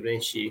too big of an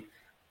issue.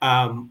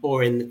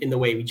 Or in the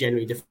way we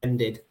generally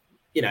defended.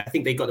 I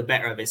think they got the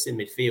better of us in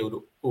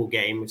midfield all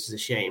game, which is a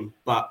shame.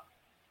 But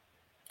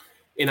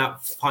in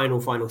that final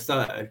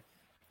third,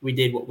 we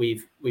did what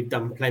we've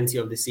done plenty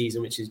of this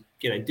season, which is,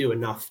 do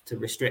enough to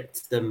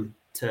restrict them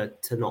to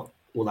not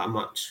all that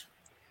much.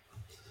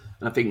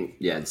 And I think,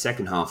 the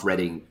second half,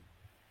 Reading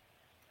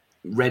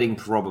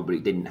probably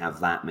didn't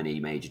have that many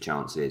major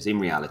chances. In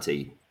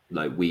reality,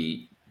 like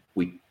we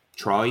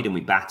tried and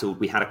we battled.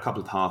 We had a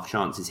couple of half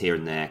chances here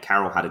and there.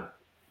 Carroll had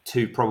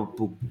two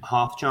probable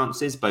half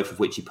chances, both of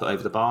which he put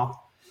over the bar.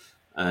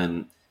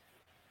 And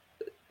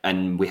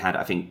we had,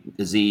 I think,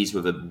 Aziz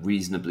with a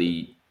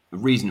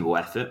reasonable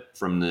effort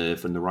from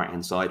the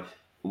right-hand side.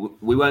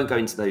 We won't go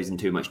into those in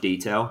too much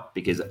detail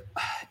because,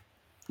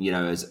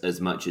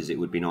 as much as it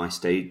would be nice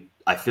to,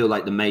 I feel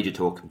like the major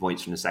talking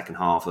points from the second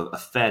half are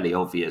fairly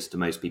obvious to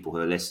most people who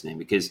are listening,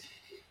 because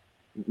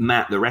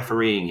Matt, the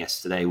refereeing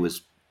yesterday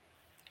was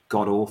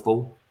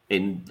god-awful.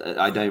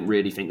 I don't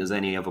really think there's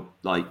any other,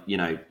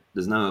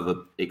 there's no other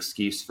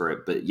excuse for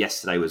it, but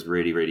yesterday was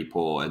really, really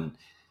poor. And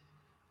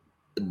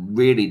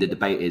really the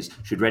debate is,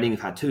 should Reading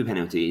have had 2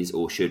 penalties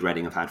or should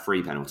Reading have had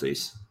 3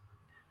 penalties?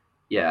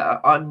 Yeah,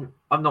 I'm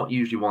not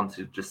usually one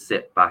to just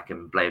sit back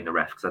and blame the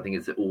ref, because I think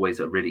it's always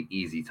a really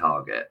easy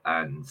target.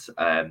 And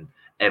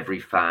every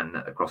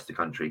fan across the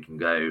country can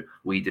go,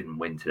 we didn't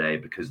win today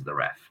because of the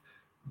ref.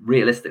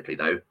 Realistically,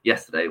 though,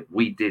 yesterday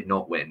we did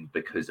not win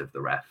because of the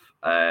ref.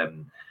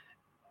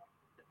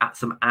 At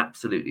some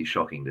absolutely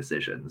shocking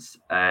decisions.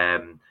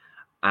 And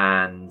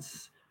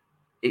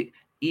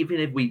even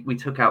if we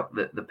took out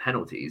the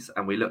penalties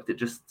and we looked at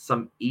just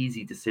some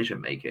easy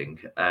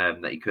decision-making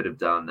that he could have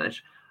done, it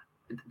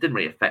didn't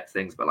really affect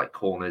things, but like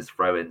corners,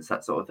 throw-ins,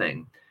 that sort of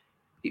thing.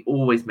 He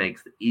always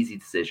makes the easy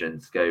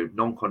decisions, go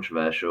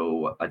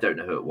non-controversial. I don't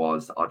know who it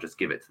was. I'll just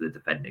give it to the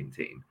defending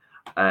team.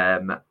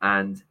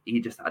 And he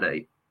just had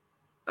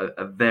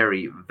a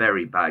very,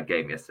 very bad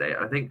game yesterday.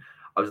 I think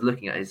I was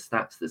looking at his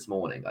stats this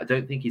morning. I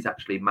don't think he's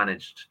actually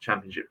managed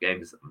championship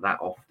games that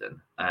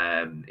often.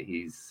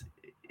 He's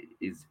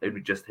only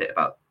just hit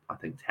about, I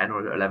think, 10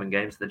 or 11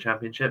 games in the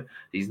championship.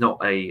 He's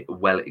not a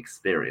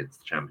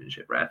well-experienced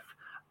championship ref.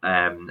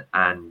 And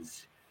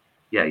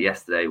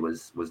yesterday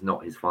was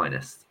not his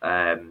finest.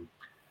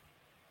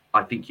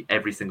 I think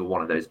every single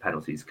one of those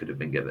penalties could have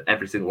been given.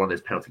 Every single one of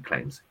those penalty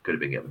claims could have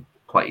been given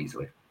quite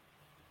easily.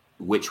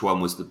 Which one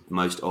was the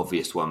most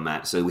obvious one,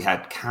 Matt? So we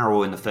had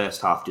Carroll in the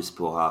first half just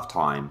before half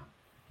time,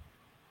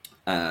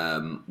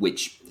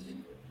 which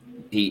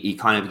he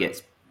kind of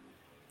gets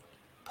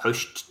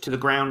pushed to the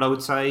ground, I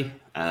would say.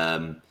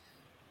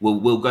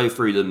 We'll go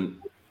through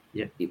them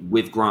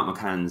with Grant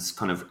McCann's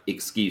kind of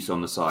excuse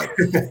on the side.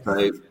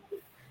 So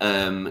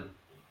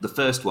the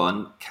first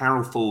one,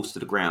 Carroll falls to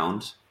the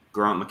ground.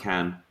 Grant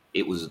McCann,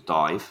 it was a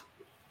dive.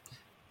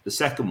 The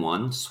second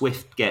one,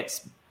 Swift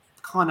gets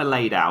kind of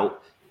laid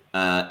out.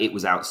 It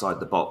was outside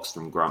the box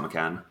from Grant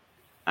McCann.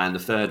 And the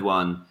third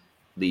one,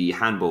 the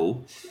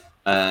handball,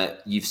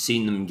 you've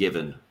seen them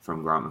given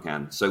from Grant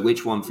McCann. So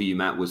which one for you,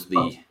 Matt, was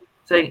the...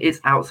 Saying it's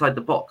outside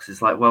the box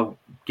is like, well,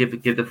 give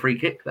the free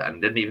kick then.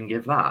 Didn't even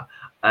give that.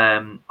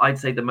 I'd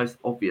say the most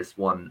obvious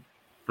one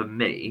for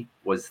me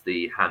was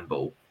the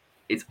handball.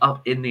 It's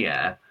up in the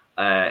air.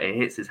 It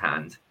hits his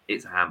hand.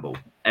 It's a handball.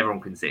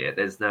 Everyone can see it.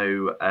 There's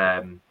no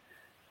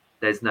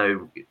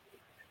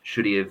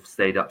should he have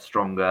stayed up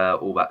stronger,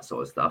 all that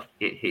sort of stuff.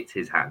 It hits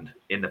his hand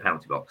in the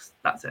penalty box.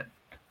 That's it.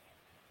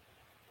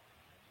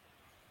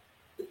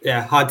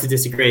 Yeah, hard to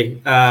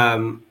disagree.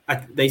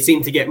 They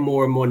seem to get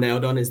more and more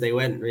nailed on as they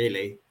went,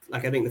 really.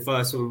 Like, I think the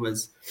first one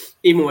was,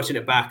 even watching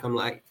it back, I'm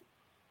like,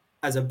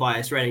 as a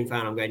biased Reading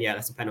fan, I'm going, yeah,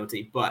 that's a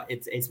penalty. But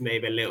it's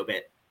maybe a little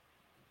bit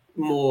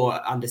more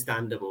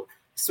understandable.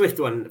 Swift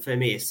one, for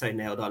me, is so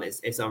nailed on.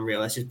 It's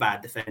unreal. It's just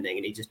bad defending,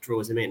 and he just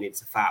draws him in.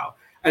 It's a foul.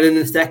 And then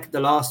the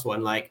last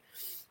one, like,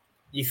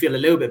 you feel a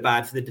little bit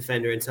bad for the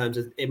defender in terms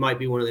of it might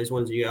be one of those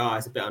ones where you go,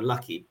 it's a bit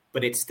unlucky,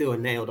 but it's still a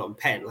nailed on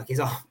pen. Like,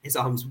 his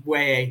arm's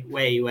way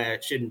where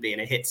it shouldn't be,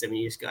 and it hits him, and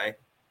you just go,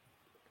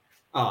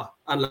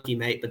 unlucky,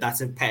 mate, but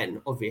that's a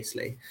pen,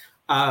 obviously.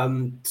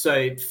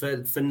 So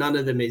for none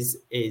of them is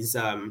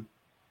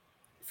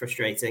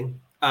frustrating.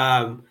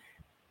 When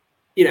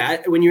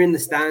you're in the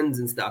stands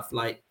and stuff,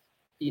 like,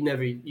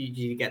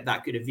 you get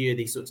that good a view of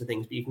these sorts of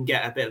things, but you can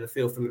get a bit of a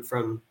feel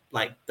from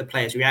like the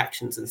players'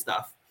 reactions and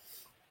stuff.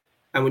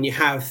 And when you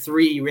have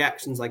 3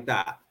 reactions like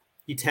that,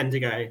 you tend to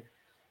go,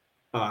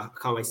 I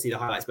can't wait to see the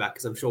highlights back,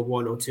 because I'm sure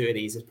 1 or 2 of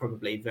these is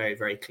probably very,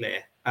 very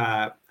clear.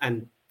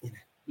 And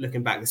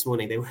looking back this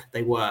morning,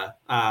 they were.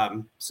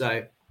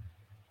 So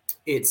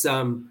it's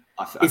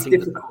it's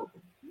difficult.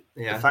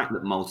 The fact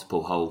that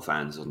multiple Hull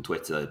fans on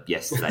Twitter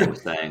yesterday were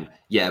saying,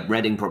 yeah,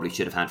 Reading probably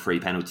should have had 3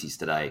 penalties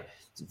today.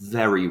 It's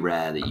very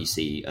rare that you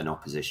see an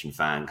opposition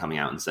fan coming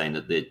out and saying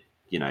that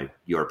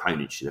your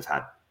opponent should have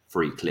had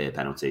 3 clear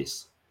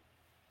penalties.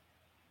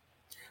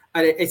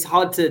 And it's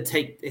hard to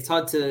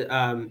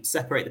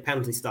separate the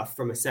penalty stuff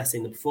from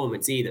assessing the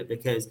performance either,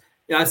 because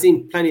I've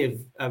seen plenty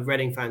of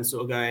Reading fans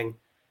sort of going,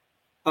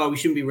 "Oh, we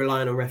shouldn't be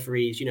relying on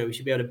referees. We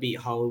should be able to beat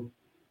Hull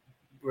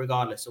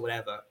regardless or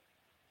whatever."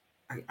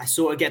 I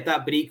sort of get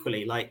that, but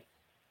equally, like,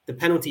 the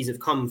penalties have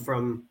come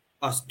from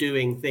us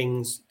doing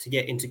things to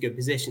get into good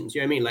positions.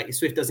 You know what I mean? Like, if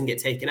Swift doesn't get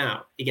taken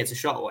out, he gets a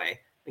shot away,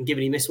 and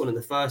given he missed one in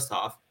the first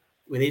half,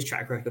 with his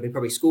track record, he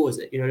probably scores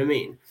it. You know what I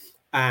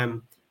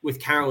mean? With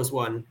Carroll's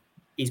one,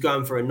 he's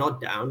going for a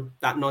nod down.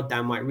 That nod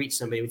down might reach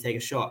somebody, we take a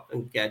shot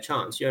and get a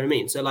chance. You know what I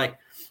mean? So, like,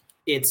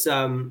 it's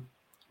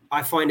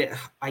I find it.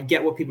 I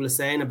get what people are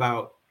saying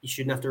about you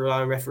shouldn't have to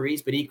rely on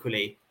referees, but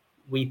equally,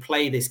 we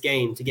play this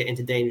game to get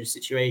into dangerous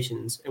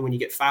situations, and when you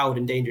get fouled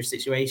in dangerous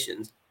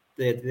situations,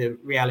 the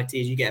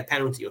reality is you get a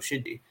penalty, or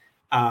should do.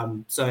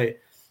 So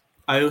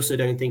I also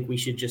don't think we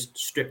should just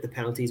strip the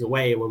penalties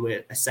away when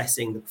we're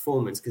assessing the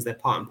performance, because they're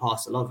part and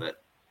parcel of it.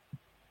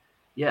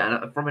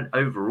 Yeah, and from an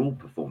overall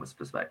performance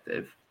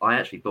perspective, I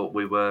actually thought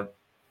we were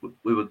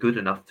good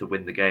enough to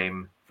win the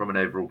game from an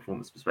overall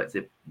performance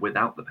perspective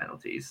without the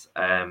penalties.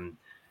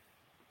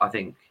 I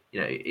think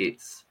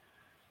it's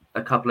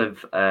a couple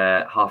of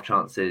half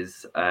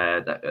chances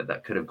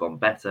that could have gone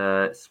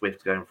better.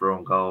 Swift going for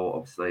on goal,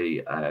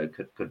 obviously,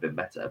 could have been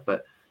better.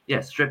 But yeah,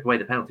 strip away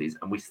the penalties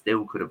and we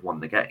still could have won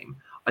the game.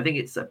 I think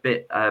it's a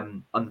bit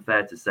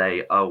unfair to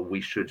say, oh,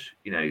 we should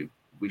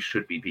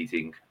be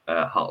beating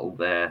Hull.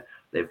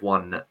 They've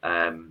won,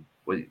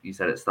 well, you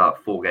said at the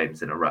start, 4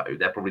 games in a row.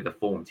 They're probably the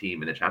form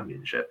team in the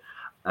championship.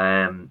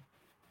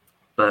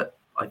 But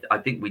I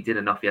think we did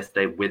enough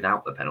yesterday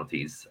without the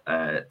penalties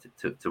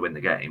to win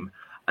the game.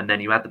 And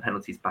then you add the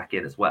penalties back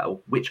in as well,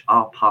 which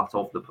are part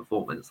of the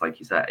performance, like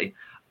you say.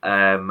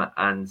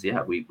 And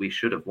yeah, we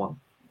should have won.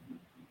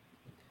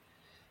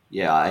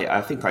 Yeah,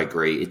 I think I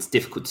agree. It's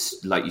difficult,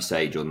 like you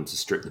say, Jordan, to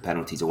strip the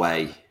penalties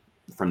away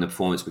from the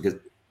performance, because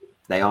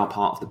they are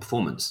part of the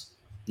performance.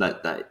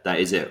 That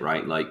is it,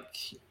 right? Like,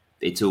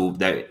 it's all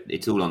there,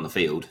 it's all on the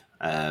field.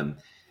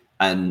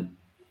 And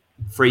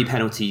 3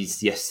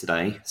 penalties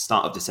yesterday,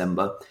 start of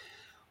December,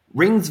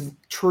 rings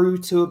true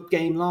to a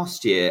game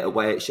last year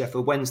away at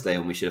Sheffield Wednesday,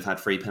 and we should have had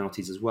 3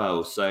 penalties as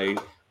well. So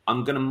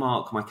I'm going to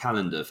mark my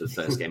calendar for the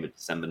first game of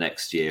December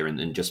next year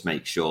and just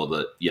make sure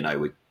that,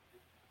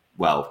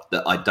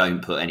 that I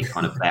don't put any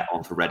kind of bet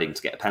on for Reading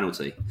to get a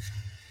penalty.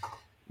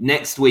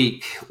 Next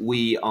week,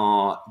 we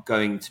are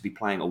going to be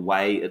playing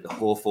away at the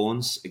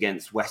Hawthorns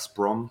against West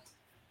Brom.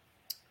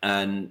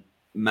 And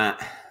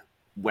Matt,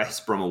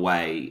 West Brom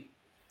away,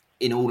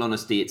 in all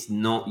honesty, it's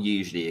not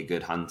usually a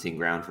good hunting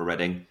ground for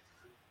Reading.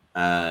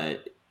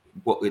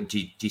 What do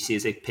you see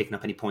as picking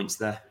up any points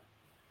there?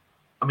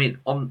 I mean,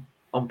 on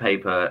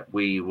paper,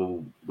 we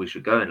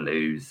should go and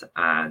lose,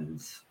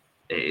 and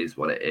it is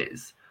what it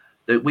is.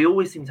 We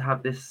always seem to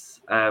have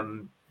this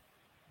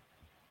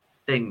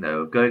thing,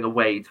 though, of going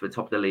away to the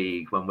top of the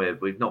league when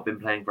we've not been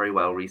playing very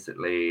well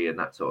recently and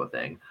that sort of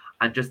thing,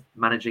 and just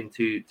managing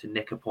to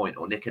nick a point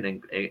or nick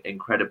an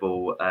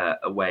incredible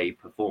away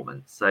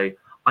performance. So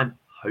I'm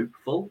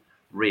hopeful.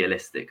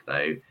 Realistic,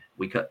 though,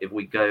 if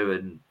we go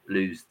and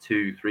lose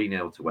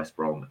 2-3-0 to West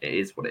Brom, it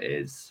is what it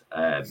is.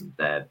 Are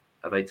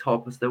they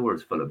top still, or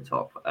is Fulham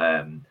top?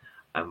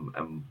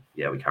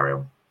 Yeah, we carry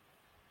on.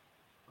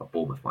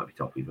 Bournemouth might be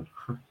top even.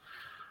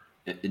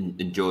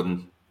 And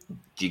Jordan,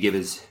 do you give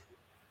us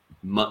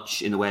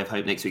much in the way of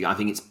hope next week?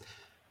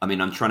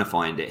 I'm trying to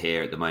find it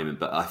here at the moment,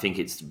 but I think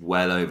it's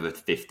well over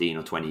 15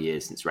 or 20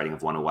 years since Reading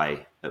have won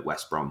away at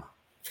West Brom.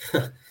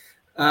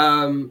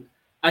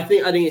 I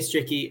think it's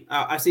tricky.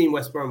 I've seen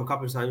West Brom a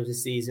couple of times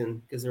this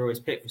season because they're always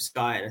picked for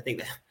Sky, and I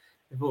think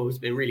they've always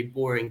been really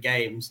boring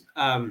games.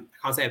 I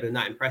can't say I've been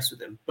that impressed with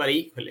them, but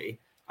equally,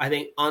 I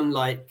think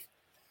unlike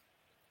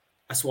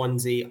a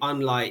Swansea,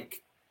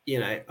 unlike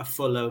a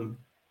Fulham,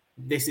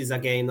 this is a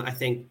game that I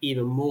think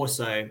even more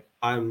so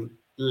I'm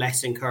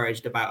less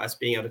encouraged about us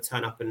being able to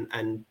turn up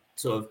and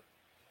sort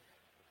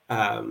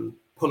of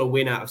pull a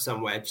win out of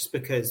somewhere, just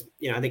because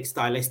I think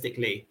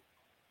stylistically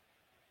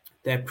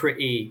they're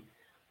pretty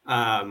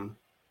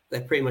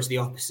much the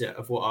opposite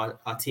of what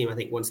our team I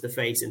think wants to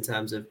face in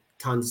terms of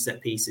tons of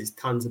set pieces,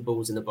 tons of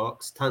balls in the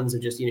box, tons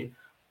of just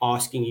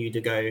asking you to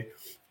go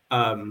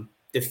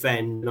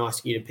defend and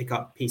asking you to pick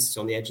up pieces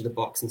on the edge of the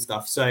box and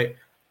stuff. So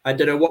I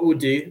don't know what we'll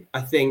do.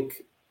 I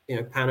think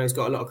Pano's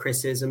got a lot of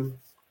criticism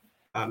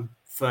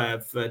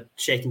for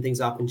shaking things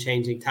up and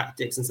changing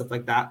tactics and stuff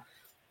like that.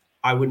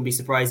 I wouldn't be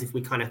surprised if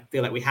we kind of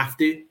feel like we have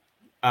to,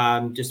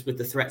 just with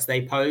the threats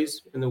they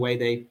pose and the way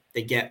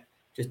they get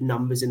just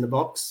numbers in the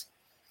box.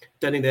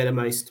 Don't think they're the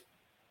most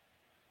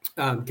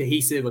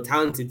cohesive or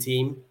talented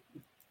team.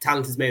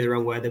 Talent is maybe the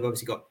wrong word. They've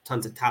obviously got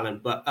tons of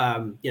talent, but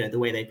the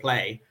way they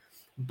play.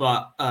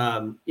 But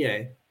a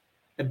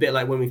bit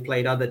like when we've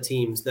played other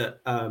teams that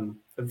are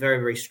very,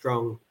 very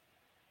strong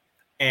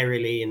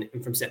aerially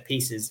and from set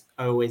pieces,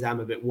 I always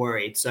am a bit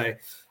worried. So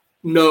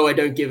no, I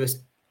don't give us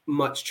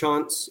much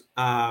chance.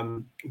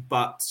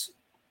 But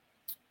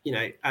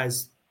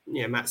as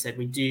Matt said,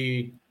 we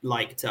do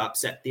like to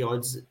upset the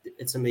odds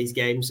at some of these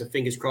games. So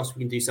fingers crossed we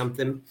can do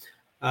something.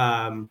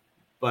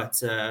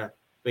 But yeah,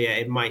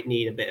 it might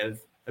need a bit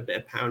of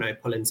Pauno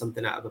pulling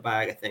something out of the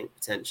bag, I think,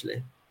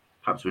 potentially.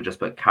 Perhaps we'll just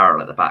put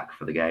Carroll at the back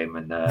for the game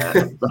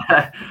and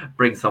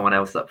bring someone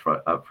else up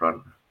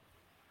front.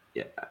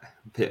 Yeah,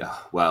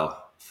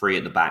 well, 3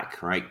 at the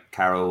back, right?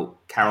 Carroll,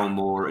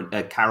 Moore,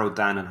 Carroll,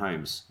 Dan, and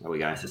Holmes. There we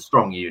go. It's a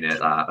strong unit.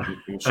 That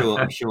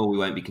I'm sure we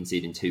won't be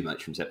conceding too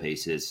much from set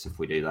pieces if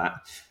we do that.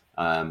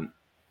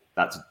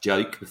 That's a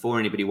joke. Before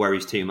anybody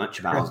worries too much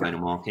about our zonal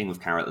marking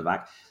with Carroll at the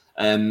back.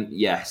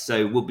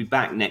 So we'll be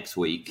back next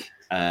week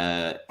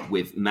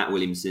with Matt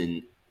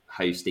Williamson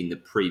hosting the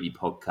preview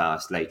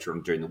podcast later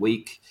on during the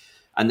week.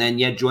 And then,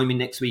 join me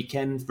next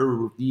weekend for a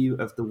review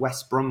of the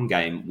West Brom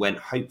game when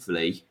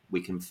hopefully we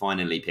can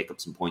finally pick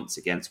up some points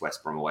against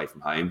West Brom away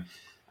from home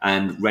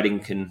and Reading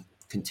can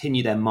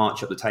continue their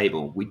march up the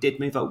table. We did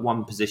move up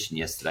 1 position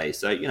yesterday.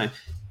 So,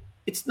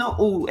 it's not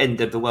all end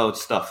of the world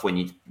stuff when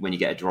you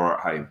get a draw at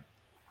home.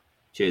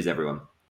 Cheers, everyone.